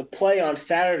play on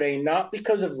Saturday not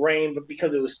because of rain, but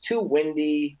because it was too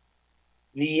windy.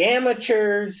 The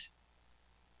amateurs.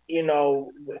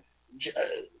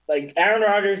 Like Aaron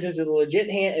Rodgers is a legit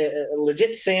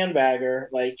sandbagger.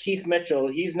 Like Keith Mitchell,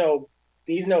 he's no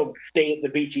stay at the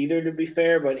beach either, to be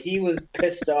fair. But he was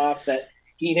pissed off that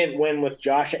he didn't win with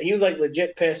Josh. He was like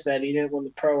legit pissed that he didn't win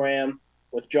the Pro-Am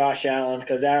with Josh Allen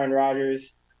because Aaron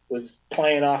Rodgers was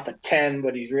playing off a 10,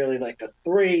 but he's really like a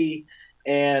 3.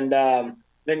 And then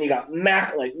you got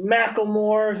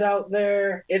Macklemore's out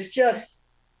there. It's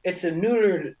a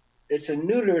neutered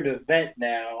event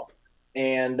now,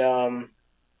 and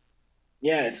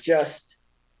it's just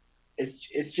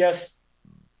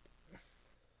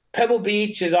Pebble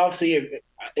Beach is obviously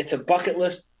it's a bucket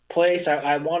list place.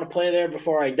 I want to play there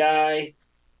before I die,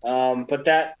 but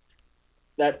that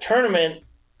tournament,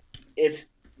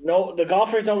 the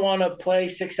golfers don't want to play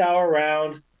 6-hour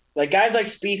rounds. Like guys like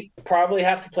Spieth probably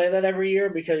have to play that every year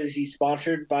because he's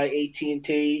sponsored by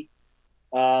AT&T.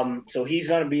 So he's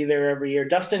going to be there every year.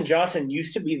 Dustin Johnson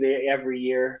used to be there every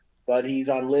year, but he's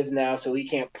on Live now, so he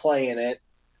can't play in it.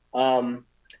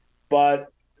 But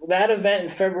that event in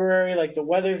February, like the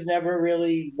weather's never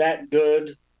really that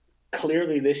good,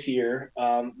 clearly this year.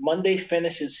 Monday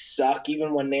finishes suck,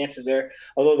 even when Nance is there,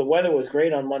 although the weather was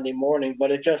great on Monday morning,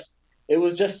 but it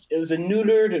was a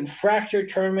neutered and fractured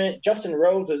tournament. Justin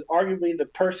Rose is arguably the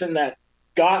person that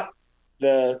got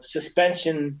the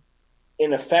suspension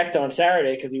in effect on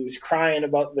Saturday because he was crying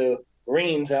about the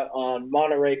greens on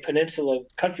Monterey Peninsula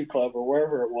Country Club or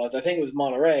wherever it was. I think it was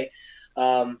Monterey,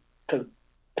 because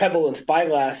Pebble and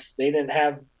Spyglass, they didn't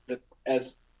have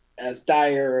as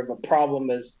dire of a problem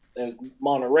as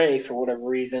Monterey for whatever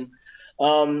reason.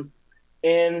 And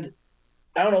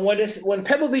I don't know when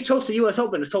Pebble Beach hosts the U.S.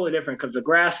 Open, it's totally different because the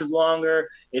grass is longer,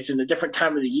 it's in a different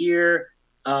time of the year,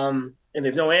 and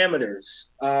there's no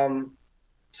amateurs.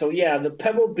 So yeah, the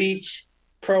Pebble Beach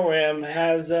program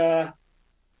has I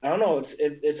don't know,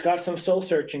 it's got some soul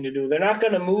searching to do. They're not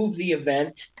going to move the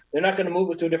event. They're not going to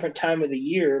move it to a different time of the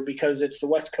year because it's the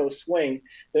West Coast swing.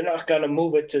 They're not going to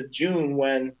move it to June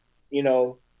when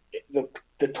the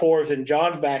tour's in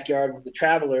John's backyard with the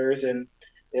Travelers, and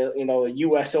a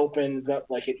U.S. Open is not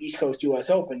like an East Coast U.S.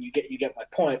 Open. You get my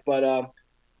point. But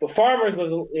Farmers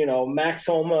was Max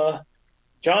Homa.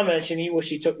 John mentioned he wish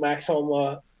he took Max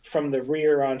Homa from the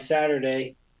rear on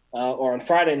Saturday or on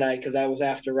Friday night because I was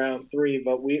after round 3,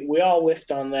 but we all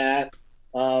whiffed on that.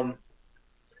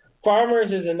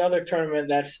 Farmers is another tournament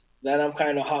that I'm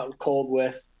kind of hot and cold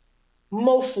with.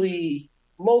 Mostly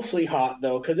hot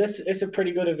though because it's a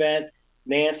pretty good event.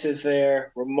 Nance is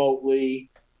there remotely.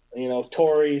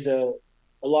 Torrey's a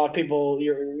lot of people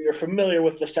you're familiar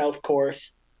with the South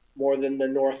Course more than the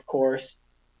North Course,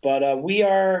 but we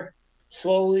are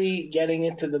slowly getting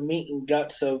into the meat and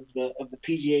guts of the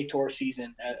PGA Tour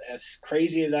season. As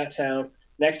crazy as that sounds,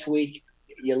 next week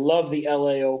you love the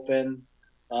LA Open,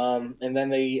 and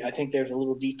then I think there's a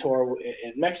little detour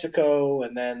in Mexico,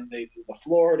 and then they do the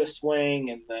Florida swing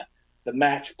and the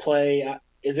match play.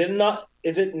 Is it not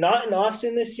in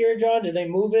Austin this year, John? Did they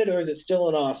move it, or is it still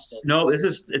in Austin? No,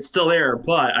 it's still there.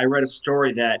 But I read a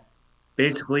story that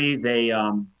basically they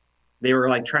were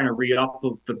like trying to re-up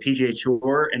the PGA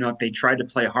Tour, and they tried to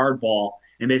play hardball,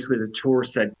 and basically the tour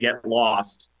said get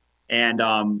lost. And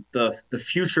the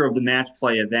future of the match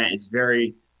play event is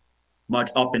very much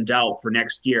up in doubt for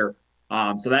next year.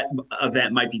 So that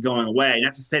event might be going away.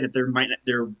 Not to say that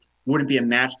there wouldn't be a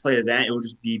match play event; it would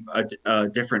just be a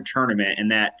different tournament,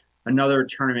 and that another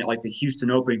tournament like the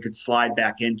Houston Open could slide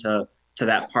back into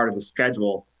that part of the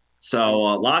schedule. So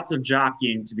lots of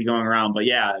jockeying to be going around. But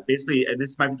yeah, basically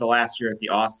this might be the last year at the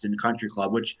Austin Country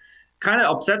Club, which kind of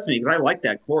upsets me because I like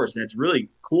that course and it's really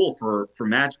cool for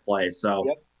match play. So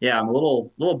Yep. yeah, I'm a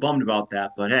little bummed about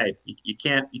that. But hey, you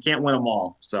can't win them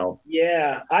all. So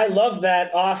Yeah, I love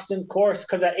that Austin course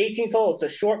because that 18th hole, it's a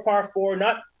short par 4,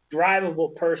 not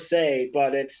drivable per se,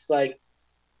 but it's like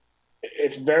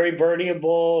it's very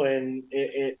birdieable and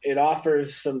it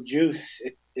offers some juice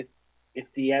at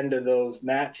the end of those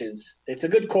matches. It's a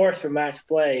good course for match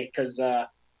play because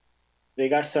they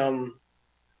got some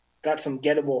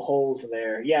gettable holes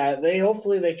there. Yeah,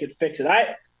 hopefully they could fix it.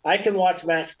 I can watch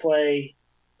match play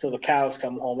till the cows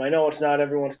come home. I know it's not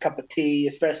everyone's cup of tea,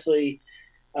 especially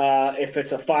if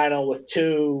it's a final with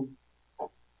two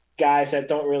guys that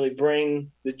don't really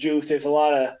bring the juice. There's a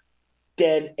lot of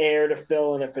dead air to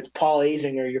fill, and if it's Paul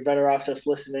Azinger, you're better off just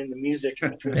listening to music in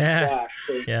between the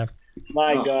shots. Yeah.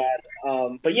 My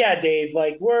God. But yeah, Dave,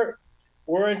 like we're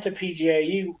into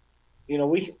PGA.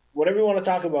 We whatever you want to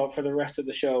talk about for the rest of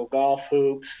the show, golf,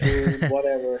 hoops, food,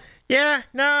 whatever. Yeah,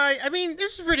 no, I mean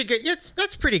this is pretty good.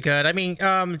 That's pretty good. I mean,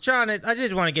 John, I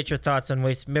did want to get your thoughts on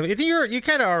waste. I think you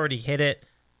kind of already hit it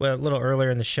a little earlier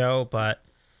in the show, but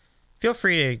feel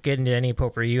free to get into any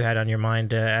potpourri you had on your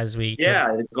mind as we. Yeah,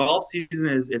 the golf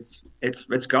season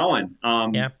it's going.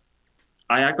 Yeah.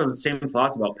 I echo the same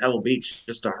thoughts about Pebble Beach.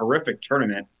 Just a horrific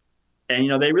tournament,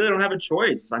 and they really don't have a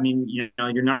choice. I mean, you're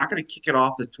not going to kick it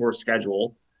off the tour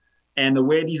schedule, and the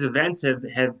way these events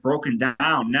have broken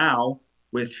down now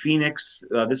with Phoenix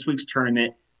this week's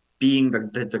tournament being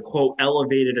the quote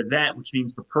elevated event, which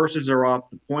means the purses are up,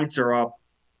 the points are up.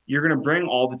 You're going to bring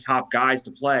all the top guys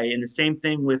to play, and the same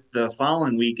thing with the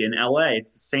following week in LA.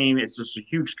 It's the same. It's just a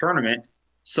huge tournament.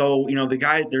 So the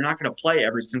guys they're not going to play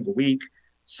every single week.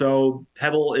 So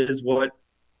Pebble is what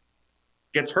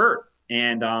gets hurt,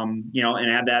 and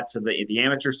and add that to the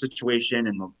amateur situation,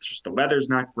 and just the weather's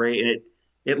not great, and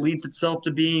it leads itself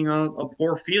to being a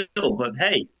poor field. But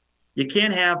hey, you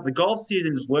can't have the golf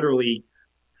season is literally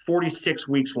 46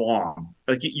 weeks long.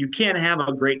 Like you can't have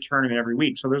a great tournament every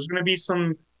week. So there's going to be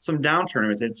some down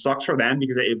tournaments. It sucks for them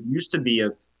because it used to be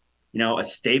a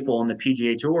staple in the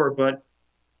PGA Tour, but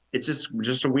it's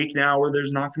just a week now where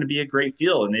there's not going to be a great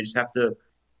field, and they just have to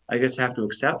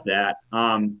accept that.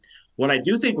 What I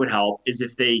do think would help is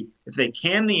if they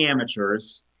can the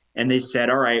amateurs and they said,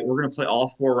 all right, we're going to play all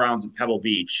 4 rounds at Pebble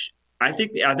Beach. I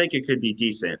think it could be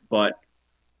decent, but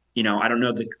I don't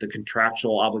know the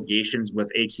contractual obligations with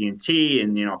AT&T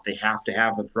and if they have to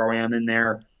have a pro-am in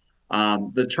there.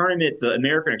 The tournament, the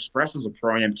American Express is a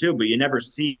pro-am too, but you never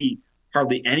see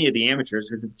hardly any of the amateurs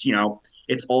because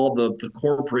it's all the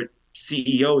corporate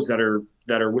CEOs that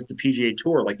are with the PGA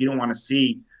Tour. Like you don't want to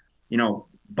see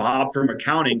Bob from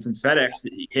accounting from FedEx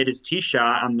hit his tee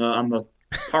shot on the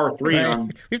par 3 right.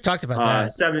 on we've talked about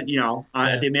that 7 at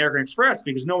the American Express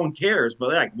because no one cares.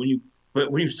 But like when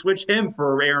you switch him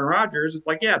for Aaron Rodgers, it's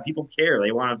like yeah, people care.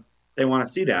 They want to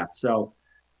see that. So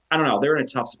I don't know. They're in a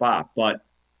tough spot, but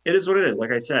it is what it is.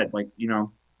 Like I said,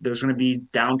 there's going to be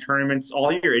down tournaments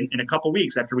all year in a couple of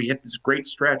weeks after we hit this great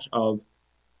stretch of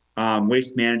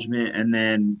Waste Management and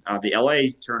then the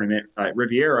LA tournament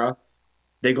Riviera.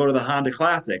 They go to the Honda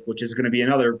Classic, which is going to be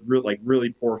another really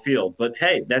poor field. But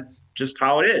hey, that's just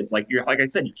how it is. Like I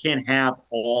said, you can't have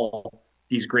all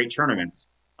these great tournaments.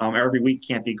 Every week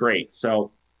can't be great.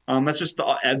 So that's just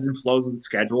the ebbs and flows of the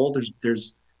schedule.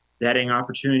 There's betting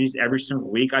opportunities every single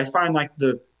week. I find like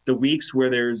the weeks where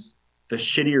there's the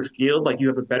shittier field, like you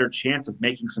have a better chance of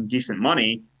making some decent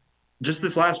money. Just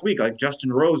this last week, like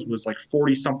Justin Rose was like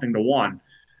 40 something to 1.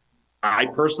 I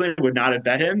personally would not have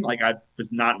bet him. Like I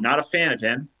was not a fan of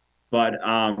him, but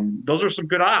those are some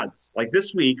good odds. Like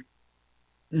this week,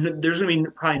 there's gonna be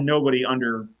probably nobody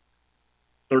under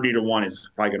 30 to 1 is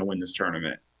probably gonna win this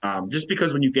tournament. Just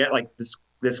because when you get like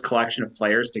this collection of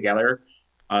players together,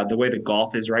 the way the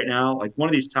golf is right now, like one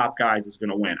of these top guys is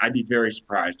gonna win. I'd be very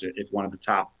surprised if one of the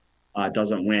top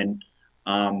doesn't win.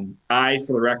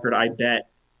 For the record, I bet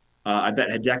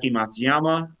Hideki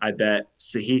Matsuyama. I bet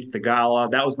Sahith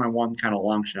Theegala. That was my one kind of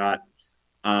long shot.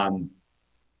 And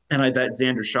I bet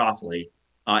Xander Schauffele.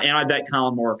 And I bet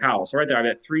Colin Morikawa. So right there, I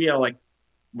bet 3 out of like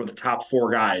were the top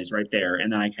 4 guys right there.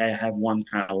 And then I have one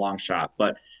kind of long shot.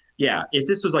 But yeah, if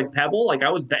this was like Pebble, like I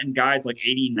was betting guys like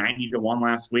 80, 90 to 1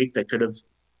 last week that could have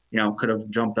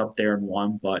jumped up there and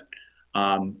won. But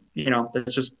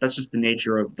that's just the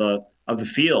nature of the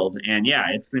field. And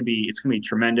yeah, it's gonna be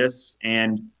tremendous.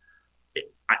 And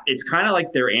it's kind of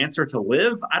like their answer to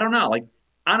Live. I don't know. Like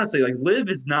honestly, like Live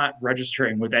is not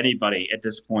registering with anybody at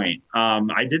this point.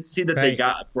 I did see that they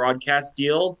got a broadcast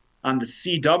deal on the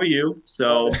CW.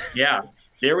 So yeah,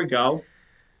 there we go.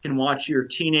 You can watch your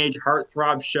teenage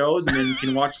heartthrob shows, and then you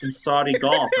can watch some Saudi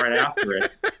golf right after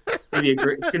it.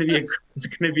 It's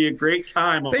gonna be a great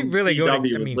time on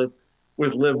CW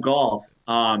with Live Golf.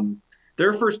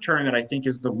 Their first tournament, I think,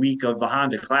 is the week of the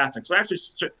Honda Classic. So actually,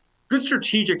 good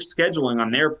strategic scheduling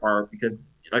on their part because,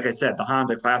 like I said, the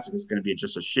Honda Classic is going to be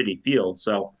just a shitty field.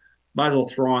 So might as well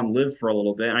throw on Live for a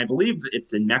little bit. And I believe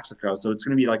it's in Mexico, so it's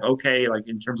going to be like okay, like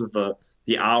in terms of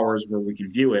the hours where we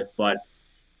can view it. But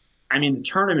I mean, the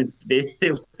tournaments they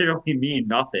literally mean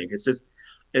nothing. It's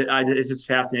just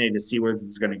fascinating to see where this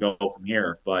is going to go from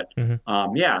here. But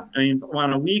yeah, I mean,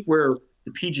 on a week where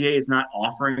the PGA is not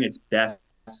offering its best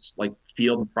like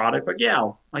field and product, like yeah,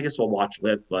 I guess we'll watch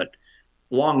Live, but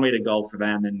long way to go for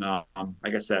them. And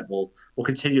like I said, we'll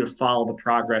continue to follow the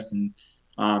progress, and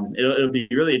it'll be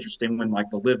really interesting when like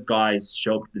the Live guys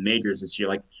show up at the majors this year.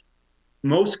 Like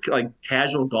most like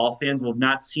casual golf fans will have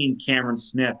not seen Cameron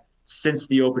Smith since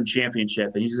the Open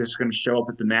Championship, and he's just going to show up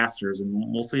at the Masters, and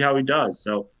we'll see how he does.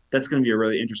 So that's going to be a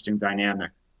really interesting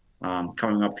dynamic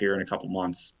coming up here in a couple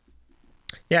months.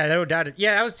 Yeah, no doubt.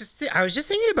 Yeah, I was just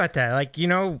thinking about that. Like,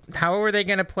 how are they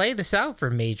going to play this out for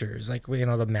majors? Like, like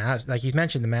you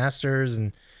mentioned, the Masters,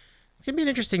 and it's going to be an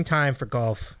interesting time for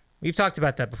golf. We've talked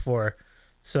about that before.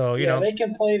 So, they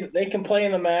can play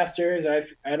in the Masters.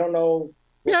 I don't know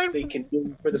what they can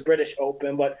do for the British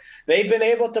Open, but they've been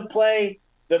able to play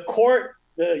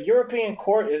the European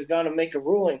court is going to make a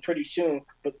ruling pretty soon,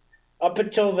 but up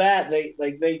until that,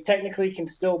 they technically can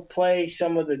still play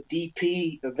some of the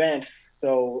DP events.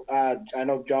 So I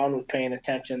know John was paying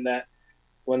attention that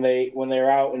when they're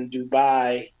out in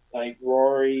Dubai, like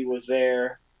Rory was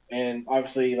there, and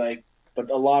obviously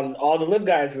but all the Live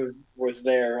guys was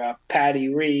there.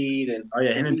 Patty Reed and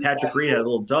him and Patrick Reed had a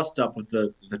little dust up with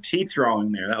the tee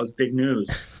throwing there. That was big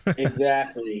news.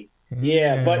 Exactly.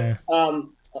 Yeah, but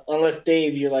unless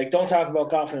Dave, you're like, don't talk about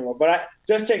golf anymore. But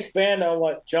just to expand on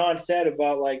what John said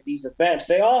about like these events,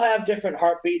 they all have different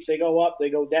heartbeats. They go up, they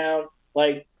go down.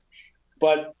 But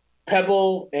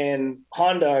Pebble and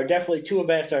Honda are definitely 2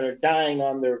 events that are dying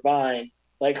on their vine.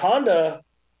 Like Honda,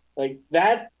 like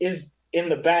that is in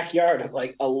the backyard of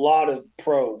like a lot of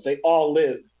pros. They all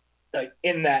live like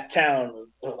in that town,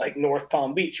 like North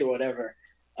Palm Beach or whatever.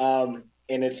 And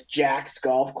it's Jack's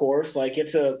golf course. Like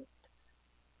it's a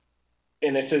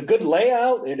good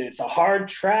layout, and it's a hard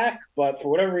track, but for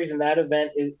whatever reason, that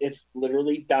event it's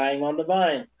literally dying on the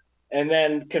vine. And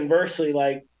then conversely,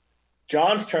 like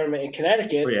John's tournament in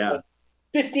Connecticut,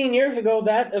 15 years ago,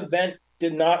 that event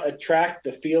did not attract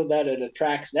the field that it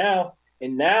attracts now.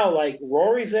 And now, like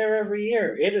Rory's there every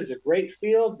year. It is a great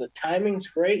field. The timing's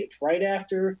great. It's right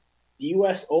after the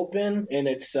U.S. Open, and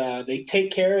it's they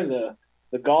take care of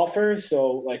the golfers.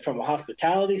 So, like from a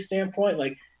hospitality standpoint,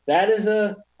 like that is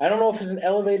I don't know if it's an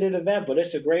elevated event, but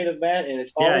it's a great event, and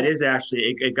it's it is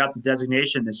actually. It got the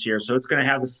designation this year, so it's going to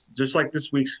have this just like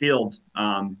this week's field.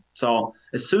 So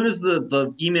as soon as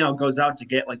the email goes out to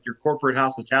get like your corporate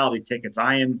hospitality tickets,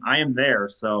 I am there.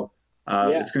 So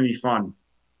it's going to be fun.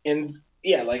 And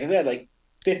yeah, like I said, like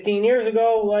 15 years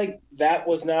ago, like that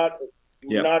was not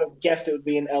have guessed it would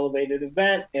be an elevated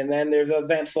event. And then there's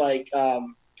events like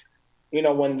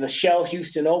when the Shell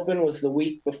Houston Open was the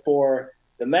week before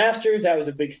the Masters, that was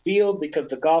a big field because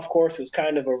the golf course was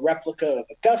kind of a replica of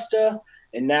Augusta,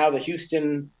 and now the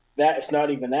Houston, that it's not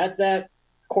even at that.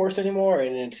 course anymore,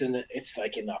 and it's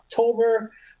like in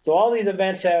October. So all these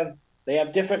events have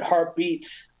different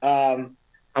heartbeats. How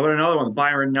about another one,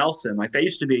 Byron Nelson? Like that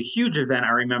used to be a huge event. I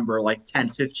remember like 10,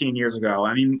 15 years ago.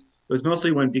 I mean, it was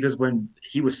mostly when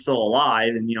he was still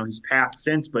alive, and he's passed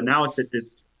since. But now it's at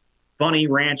this Bunny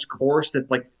Ranch course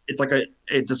that's like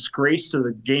a disgrace to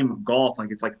the game of golf.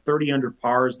 Like it's like 30 under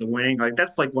par is the winning. Like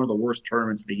that's like one of the worst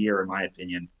tournaments of the year in my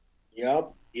opinion.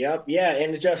 Yep, yeah,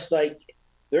 and it's just like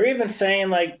they're even saying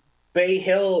like Bay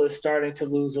Hill is starting to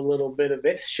lose a little bit of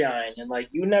its shine, and like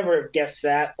you never have guessed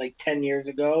that like 10 years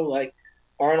ago. Like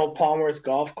Arnold Palmer's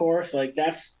golf course, like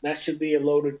that should be a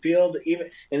loaded field, even,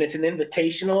 and it's an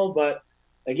invitational. But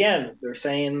again, they're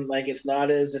saying like it's not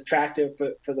as attractive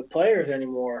for the players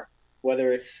anymore,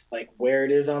 whether it's like where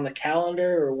it is on the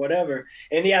calendar or whatever.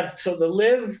 And yeah, so the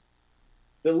live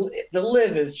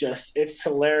is just, it's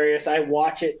hilarious. I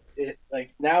watch it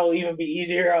like now it'll even be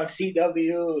easier on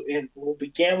CW and we'll be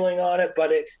gambling on it,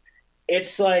 but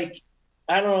it's like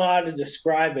I don't know how to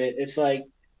describe it. It's like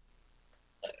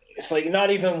not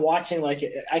even watching, like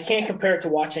I can't compare it to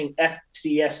watching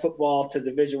FCS football to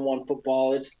Division I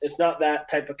football. It's not that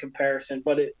type of comparison,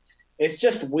 but it's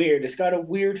just weird. It's got a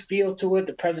weird feel to it.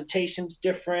 The presentation's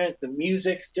different, the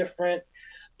music's different,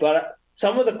 but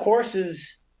some of the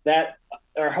courses that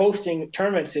are hosting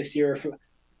tournaments this year,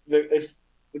 it's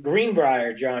the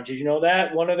Greenbrier, John. Did you know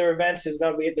that one of their events is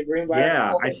going to be at the Greenbrier?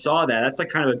 Yeah, I saw that. That's like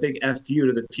kind of a big FU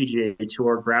to the PGA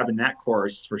Tour grabbing that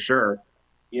course for sure.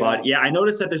 Yeah. But yeah, I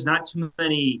noticed that there's not too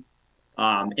many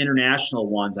international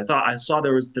ones. I saw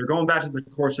they're going back to the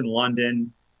course in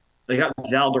London. They got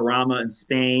Valderrama in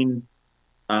Spain.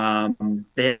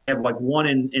 They have like one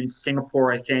in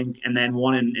Singapore, I think, and then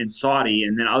one in Saudi.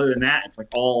 And then other than that, it's like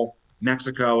all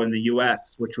Mexico and the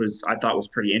U.S., which I thought was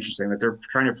pretty interesting. That they're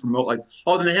trying to promote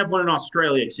then they have one in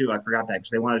Australia too. I forgot that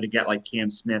because they wanted to get like Cam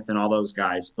Smith and all those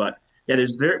guys. But yeah,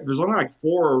 there's only like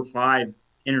 4 or 5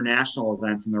 international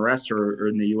events, and the rest are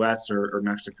in the U.S. or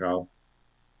Mexico.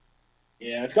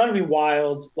 Yeah, it's going to be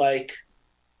wild. Like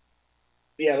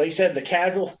you said, the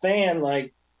casual fan,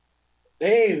 like,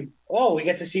 hey, we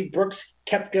get to see Brooks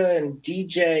Koepka and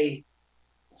DJ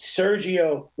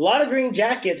Sergio. A lot of green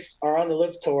jackets are on the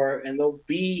Live Tour, and they'll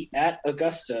be at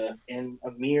Augusta in a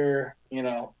mere,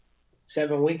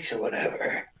 7 weeks or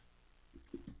whatever.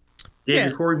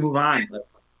 Dave, before we move on,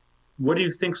 what do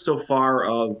you think so far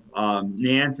of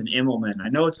Nance and Immelman? I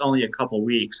know it's only a couple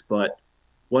weeks, but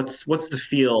what's the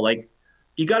feel? Like,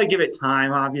 you got to give it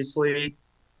time, obviously,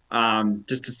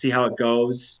 just to see how it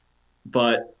goes.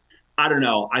 But I don't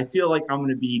know. I feel like I'm going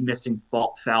to be missing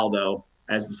Faldo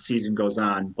as the season goes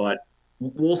on, but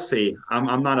we'll see.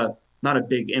 I'm not a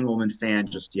big Immelman fan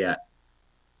just yet.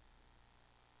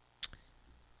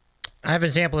 I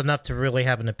haven't sampled enough to really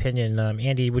have an opinion.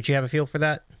 Andy, would you have a feel for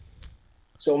that?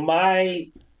 So my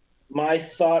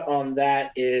thought on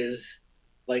that is,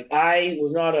 like, I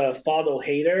was not a Faldo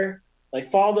hater. Like,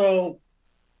 Faldo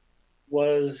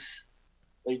was,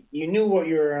 like, you knew what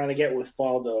you were going to get with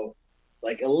Faldo.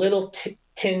 Like, a little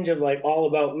tinge of, like, all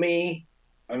about me.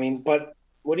 I mean, but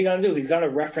what are you going to do? He's going to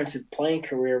reference his playing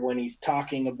career when he's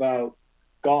talking about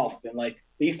golf. And, like,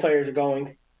 these players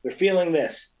they're feeling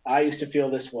this. I used to feel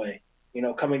this way,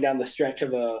 coming down the stretch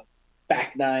of a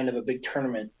back nine of a big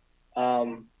tournament.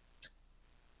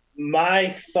 My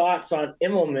thoughts on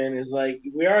Immelman is, like,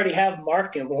 we already have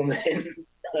Mark Immelman.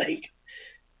 Like,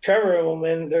 Trevor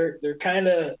Immelman, they're kind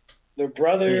of, they're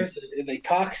brothers. They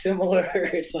talk similar.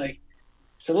 It's like,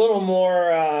 it's a little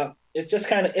more, it's just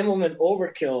kind of Immelman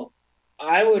overkill.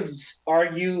 I would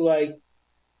argue like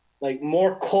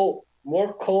more Colt,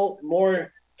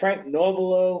 more Frank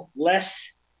Nobilo,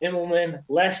 less Immelman,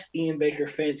 less Ian Baker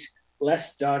Finch,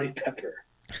 less Dottie Pepper.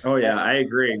 Oh yeah, I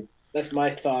agree. That's my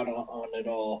thought on it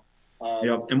all.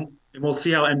 Yep, and we'll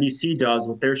see how NBC does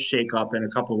with their shakeup in a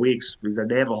couple of weeks, because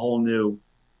they have a whole new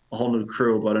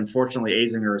crew. But unfortunately,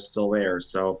 Azinger is still there,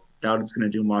 so doubt it's going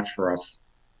to do much for us.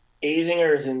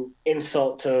 Azinger is an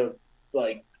insult to,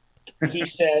 like, he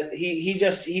said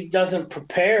he doesn't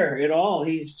prepare at all.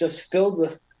 He's just filled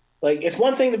with, like, it's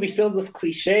one thing to be filled with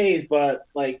cliches, but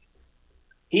like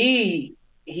he's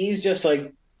just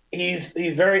like he's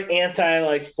very anti,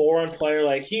 like, foreign player.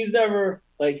 Like, he's never,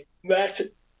 like,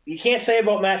 you can't say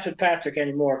about Matt Fitzpatrick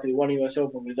anymore because he won U.S.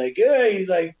 Open. He's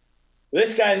like,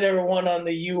 this guy's never won on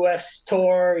the U.S.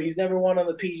 tour. He's never won on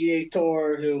the PGA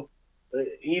tour.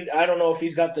 I don't know if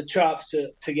he's got the chops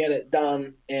to get it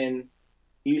done. And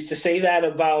he used to say that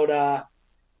about I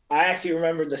actually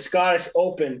remember the Scottish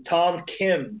Open, Tom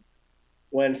Kim,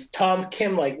 when Tom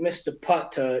Kim, like, missed a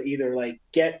putt to either, like,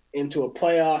 get into a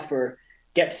playoff or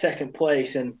get second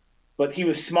place, but he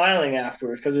was smiling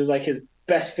afterwards because it was like his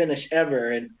best finish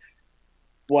ever. And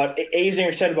what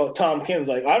Azinger said about Tom Kim's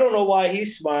like, I don't know why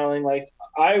he's smiling. Like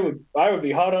I would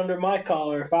be hot under my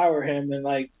collar if I were him. And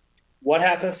like, what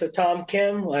happens to Tom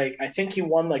Kim? Like I think he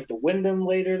won like the Wyndham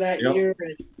later that year,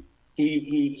 and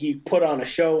he put on a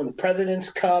show in the President's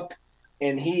Cup,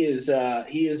 and he is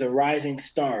a rising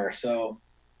star. So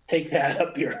take that,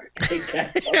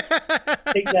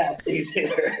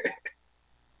 Azinger.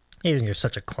 Azinger's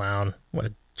such a clown. What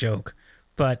a joke.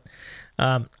 But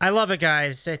I love it,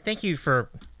 guys. Thank you for...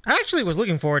 I actually was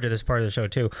looking forward to this part of the show,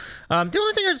 too. The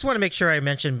only thing I just want to make sure I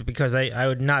mentioned, because I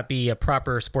would not be a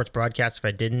proper sports broadcast if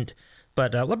I didn't,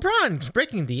 but LeBron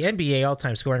breaking the NBA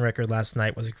all-time scoring record last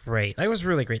night was great. It was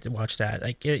really great to watch that.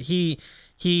 Like he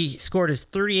scored his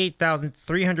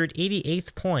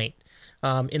 38,388th point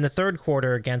in the third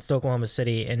quarter against Oklahoma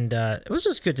City, and it was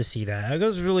just good to see that. It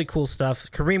was really cool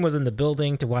stuff. Kareem was in the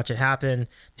building to watch it happen.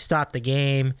 He stopped the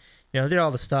game. Did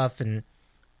all the stuff, and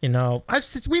we've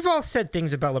all said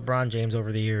things about LeBron James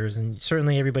over the years, and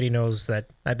certainly everybody knows that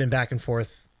I've been back and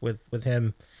forth with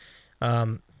him.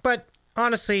 But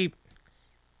honestly,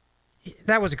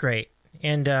 that was great,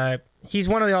 and he's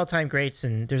one of the all-time greats,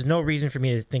 and there's no reason for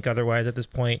me to think otherwise at this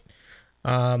point.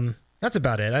 That's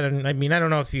about it. I don't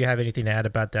know if you have anything to add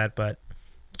about that, but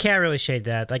can't really shade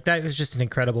that. Like that was just an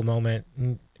incredible moment.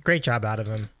 Great job out of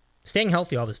him, staying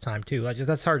healthy all this time too.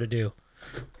 That's hard to do.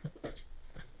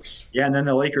 Yeah, and then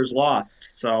the Lakers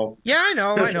lost. So yeah, I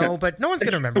know, but no one's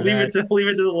gonna remember leave that. Leave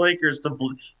it to the Lakers to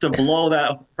blow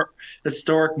that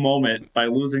historic moment by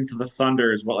losing to the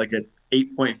Thunder is like an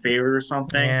 8-point favorite or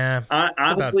something. Yeah.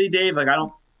 Honestly, Dave, like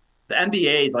the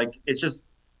NBA, like it's just.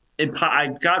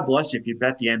 God bless you if you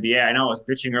bet the NBA. I know I was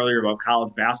bitching earlier about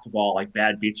college basketball, like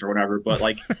bad beats or whatever, but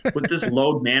like with this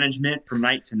load management from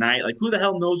night to night, like who the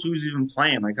hell knows who's even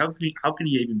playing? Like how can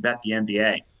you even bet the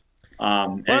NBA?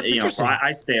 So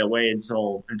I stay away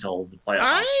until the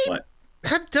playoffs. But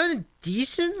have done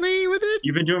decently with it.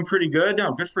 You've been doing pretty good.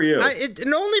 No, good for you.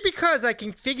 And only because I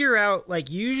can figure out,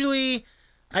 like, usually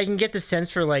I can get the sense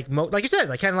for like you said,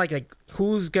 like kind of like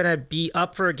who's gonna be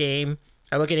up for a game.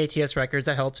 I look at ATS records.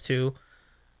 That helps too.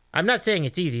 I'm not saying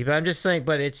it's easy, but I'm just saying,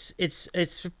 but it's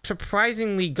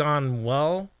surprisingly gone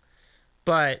well.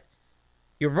 But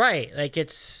you're right. Like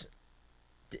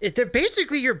they're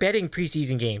basically you're betting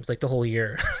preseason games like the whole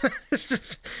year.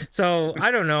 So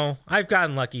I don't know. I've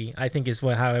gotten lucky, I think is how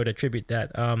I would attribute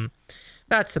that.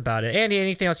 That's about it. Andy,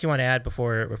 anything else you want to add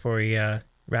before we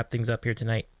wrap things up here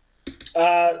tonight?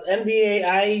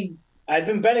 NBA, I've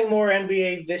been betting more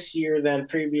NBA this year than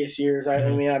previous years. I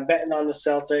mean, I'm betting on the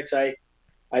Celtics. I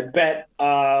bet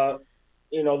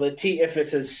if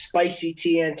it's a spicy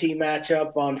TNT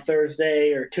matchup on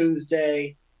Thursday or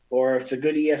Tuesday, or if it's a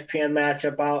good ESPN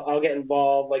matchup, I'll get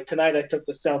involved. Like tonight, I took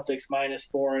the Celtics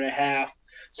 -4.5.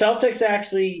 Celtics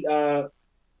actually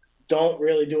don't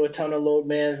really do a ton of load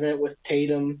management with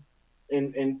Tatum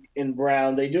and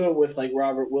Brown. They do it with like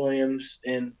Robert Williams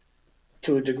and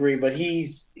to a degree, but he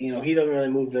doesn't really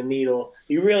move the needle.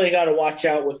 You really got to watch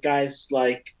out with guys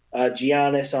like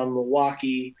Giannis on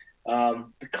Milwaukee,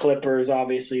 the Clippers,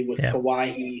 obviously with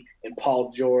Kawhi and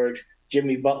Paul George,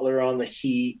 Jimmy Butler on the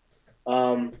Heat.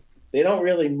 They don't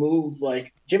really move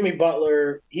like Jimmy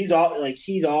Butler. He's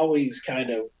always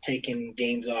kind of taking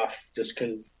games off just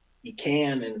because he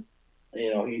can, and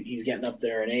he's getting up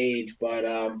there in age, but.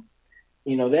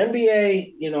 The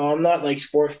NBA, I'm not like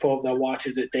Sports Pope that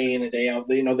watches it day in and day out.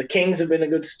 The Kings have been a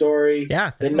good story. Yeah.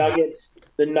 The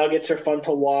Nuggets are fun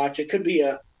to watch. It could be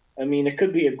a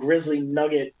Grizzly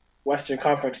Nugget Western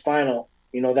Conference final.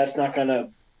 That's gonna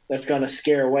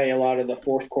scare away a lot of the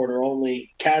fourth quarter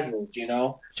only casuals.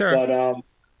 Sure. But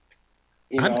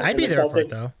I'd be there for it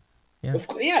though.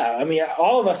 Yeah. I mean,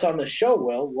 all of us on the show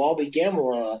will. We'll all be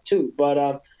gambling on it too.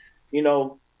 But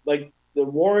like. The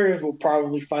Warriors will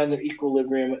probably find their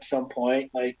equilibrium at some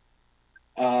point. Like,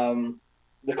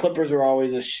 the Clippers are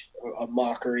always a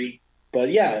mockery, but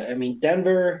yeah, I mean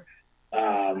Denver,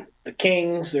 the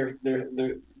Kings. There's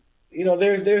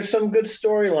some good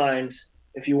storylines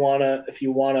if you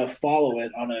wanna follow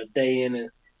it on a day in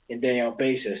and day out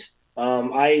basis.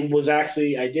 I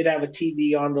did have a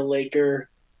TV on the Laker.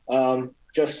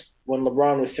 Just when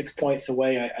LeBron was 6 points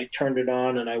away, I turned it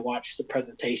on and I watched the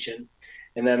presentation.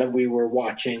 And then we were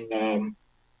watching New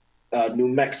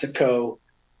Mexico,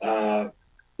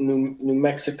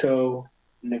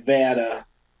 Nevada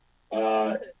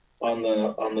on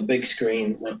the big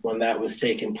screen when that was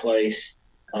taking place.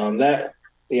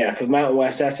 Because Mountain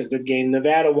West, that's a good game.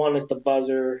 Nevada won at the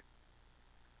buzzer.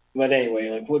 But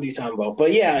anyway, like, what are you talking about?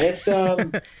 But yeah, it's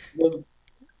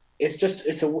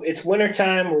it's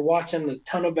wintertime. We're watching a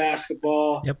ton of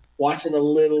basketball. Yep. Watching a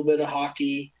little bit of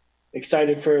hockey.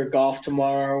 Excited for golf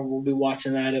tomorrow. We'll be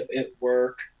watching that at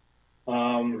work.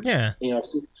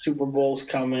 Super Bowl's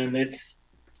coming.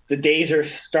 The days are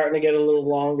starting to get a little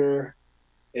longer.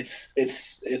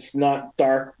 It's not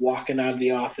dark walking out of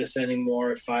the office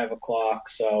anymore at 5:00.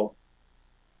 So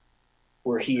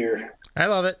we're here. I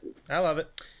love it.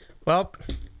 Well,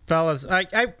 fellas, and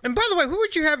by the way, who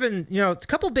would you have in? A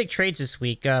couple big trades this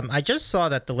week. I just saw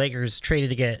that the Lakers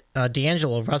traded to get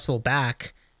D'Angelo Russell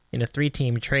back in a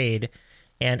 3-team trade.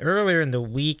 And earlier in the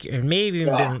week, or maybe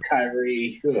even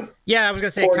Kyrie. Ugh. Yeah, I was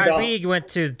gonna say poor Kyrie went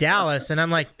to Dallas, and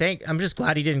I'm like, I'm just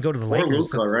glad he didn't go to the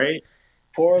Lakers. Luka, right?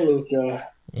 Poor Luka.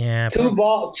 Yeah.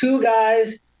 Two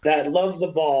guys that love the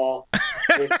ball.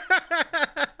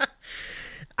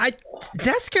 I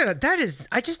just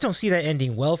don't see that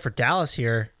ending well for Dallas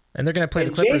here, and they're gonna play the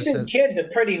Clippers. Jason Kidd's a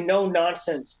pretty no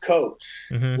nonsense coach.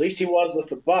 Mm-hmm. At least he was with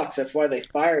the Bucks. That's why they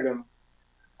fired him.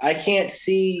 I can't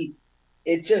see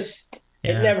it.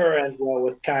 It never ends well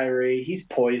with Kyrie. He's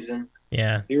poison.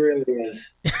 Yeah. He really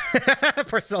is.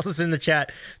 Parcells is in the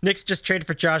chat. Knicks just traded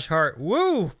for Josh Hart.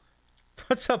 Woo!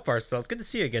 What's up, Parcells? Good to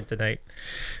see you again tonight.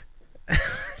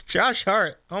 Josh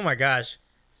Hart. Oh, my gosh.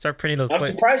 Start printing those I'm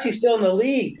surprised he's still in the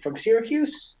league from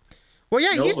Syracuse. Well,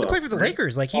 yeah, he used to play for the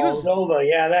Lakers. Like he was Nova.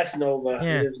 Yeah, that's Nova.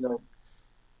 Yeah. He is Nova.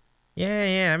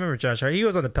 Yeah, I remember Josh Hart. He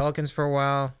was on the Pelicans for a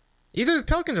while. Either the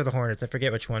Pelicans or the Hornets. I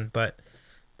forget which one, but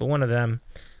one of them.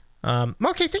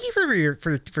 Okay, thank you for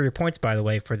your points, by the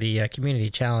way, for the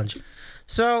community challenge.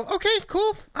 So, okay,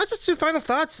 cool. I'll just do final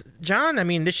thoughts. John, I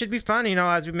mean, this should be fun.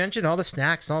 As we mentioned, all the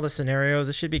snacks, all the scenarios,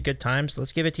 it should be good times.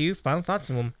 Let's give it to you. Final thoughts,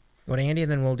 and we'll go to Andy,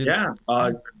 and then we'll do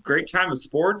great time of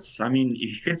sports. I mean,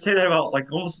 you can say that about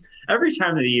like almost every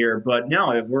time of the year, but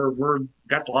no, we're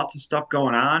got lots of stuff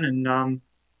going on, and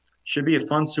should be a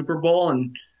fun Super Bowl.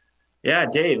 And yeah,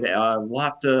 Dave, we'll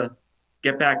have to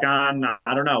get back on.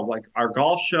 I don't know, like our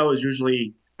golf show is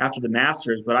usually after the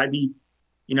Masters, but I'd be,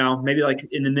 maybe like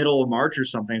in the middle of March or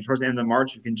something, towards the end of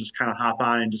March, we can just kind of hop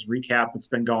on and just recap what's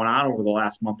been going on over the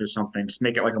last month or something. Just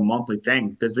make it like a monthly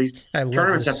thing, because these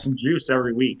tournaments have some juice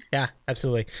every week. Yeah,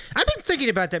 absolutely. I've been thinking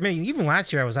about that. Even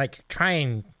last year, I was like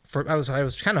I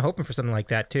was kind of hoping for something like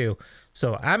that too.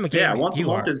 So I'm again. Yeah, once a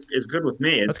month is good with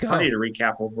me. It's plenty to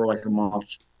recap over like a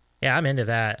month. Yeah, I'm into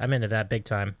that. I'm into that big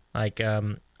time. Like,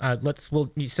 so I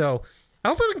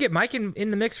hope we can get Mike in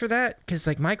the mix for that, because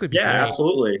like Mike would be great.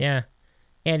 Absolutely. Yeah.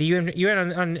 Andy, you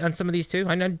in on some of these too?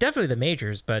 I know definitely the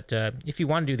majors, but if you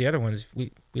want to do the other ones,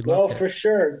 we'd love to. Well, for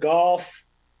sure, golf,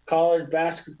 college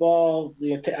basketball.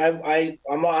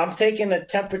 I'm taking the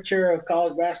temperature of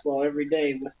college basketball every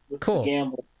day with the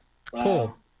gamble.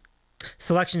 Cool.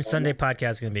 Selection Sunday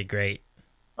podcast is gonna be great.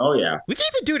 Oh yeah. We can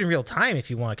even do it in real time if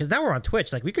you want, because now we're on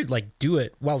Twitch. Like we could like do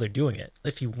it while they're doing it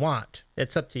if you want.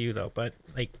 It's up to you though. But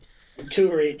like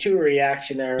too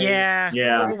reactionary.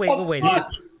 Yeah. We'll wait.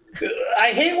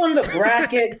 I hate when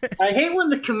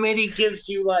the committee gives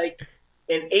you like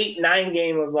an 8-9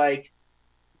 game of like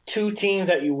two teams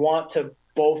that you want to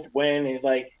both win. And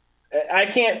like, I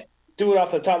can't do it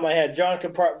off the top of my head. John,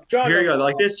 here you go.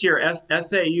 Like this year,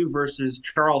 FAU versus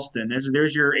Charleston.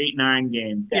 There's your 8-9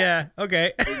 game. Yeah.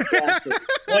 Okay. Exactly.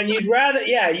 When you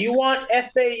want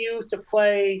FAU to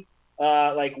play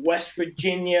like West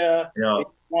Virginia. Yeah. You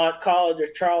want College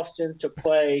of Charleston to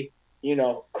play,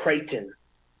 Creighton.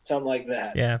 Something like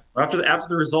that. Yeah. After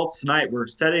the results tonight, we're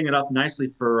setting it up nicely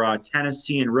for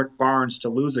Tennessee and Rick Barnes to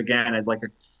lose again as a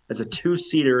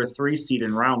 2-seed or a 3-seed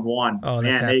in round one. Oh,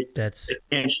 man, they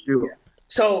can't shoot.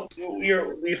 So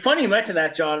you're funny you mentioned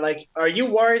that, John. Like, are you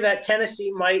worried that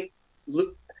Tennessee might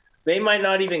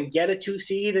not even get a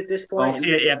 2-seed at this point? Well, see,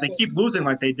 if they keep losing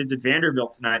like they did to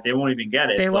Vanderbilt tonight, they won't even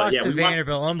get it. They lost to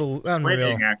Vanderbilt.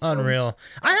 Unreal.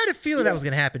 I had a feeling that was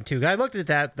going to happen too. I looked at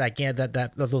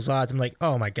those odds. I'm like,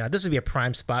 oh my god, this would be a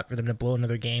prime spot for them to blow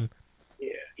another game. Yeah.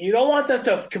 You don't want them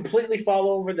to completely fall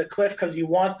over the cliff, because you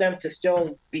want them to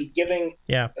still be giving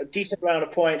a decent amount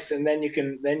of points, and then you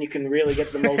can really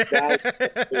get the most value.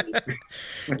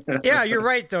 Yeah, you're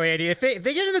right though, Andy. If they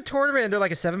get in the tournament and they're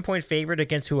like a 7-point favorite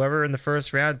against whoever in the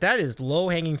first round, that is low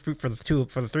hanging fruit for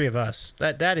the three of us.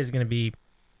 That is going to be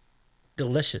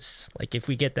delicious. Like if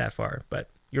we get that far, but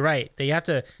you're right. They have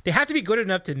to be good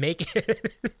enough to make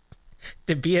it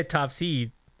to be a top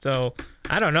seed. So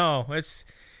I don't know.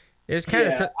 It's kind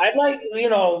of. I'd like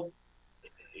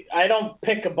I don't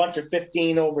pick a bunch of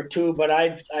 15 over 2, but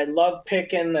I love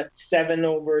picking a 7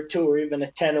 over 2 or even a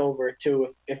 10 over 2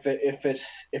 if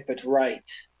it's right.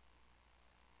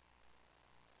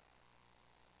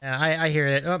 I hear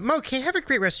it. Mo, okay, have a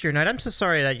great rest of your night. I'm so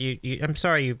sorry that I'm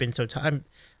sorry you've been so tired.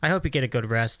 I hope you get a good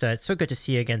rest. It's so good to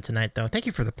see you again tonight, though. Thank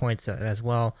you for the points as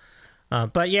well.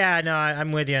 But yeah, no,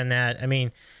 I'm with you on that. I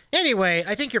mean, anyway,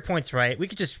 I think your point's right. We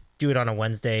could just do it on a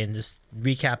Wednesday and just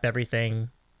recap everything.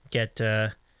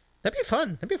 That'd be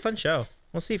fun. That'd be a fun show.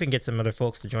 We'll see if we can get some other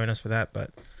folks to join us for that.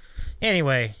 But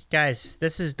anyway, guys,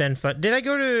 this has been fun. Did I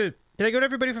go to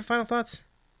everybody for final thoughts?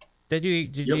 We're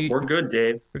good,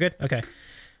 Dave. We're good. Okay,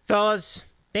 fellas.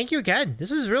 Thank you again.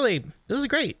 This is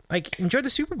great. Like, enjoy the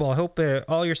Super Bowl. I hope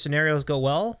all your scenarios go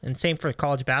well, and same for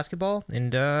college basketball.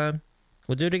 And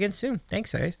we'll do it again soon.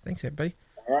 Thanks, guys. Thanks, everybody.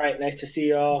 All right. Nice to see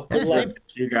you all. Good luck.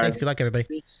 See you guys. Thanks. Good luck, everybody.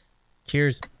 Peace.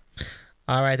 Cheers.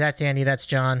 All right. That's Andy. That's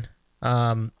John.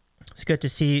 It's good to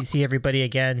see everybody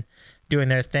again doing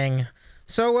their thing.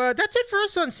 So that's it for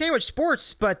us on Sandwich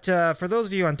Sports. But for those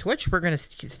of you on Twitch, we're gonna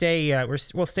stay.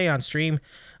 We'll stay on stream.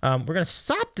 We're gonna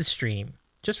stop the stream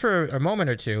just for a moment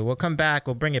or two. We'll come back.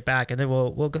 We'll bring it back, and then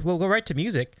we'll go right to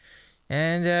music.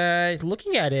 And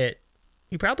looking at it,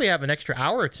 you probably have an extra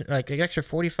hour, like an extra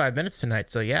 45 minutes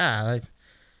tonight. So yeah,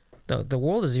 the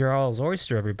world is your all's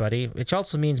oyster, everybody. Which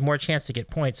also means more chance to get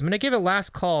points. I'm gonna give a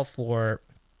last call for.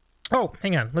 Oh,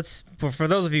 hang on. For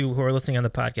those of you who are listening on the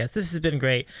podcast, this has been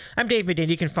great. I'm Dave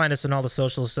Medina. You can find us on all the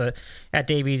socials at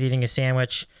Davey's Eating a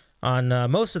Sandwich on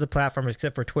most of the platforms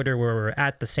except for Twitter, where we're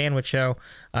at The Sandwich Show.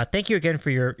 Thank you again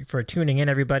for tuning in,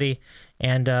 everybody.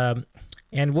 And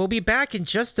we'll be back in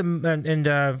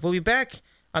we'll be back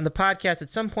on the podcast at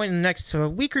some point in the next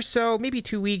week or so, maybe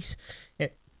 2 weeks.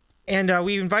 And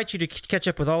we invite you to catch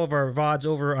up with all of our VODs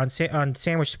over on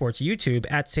Sandwich Sports YouTube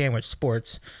at Sandwich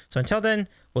Sports. So until then,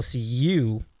 we'll see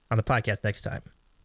you on the podcast next time.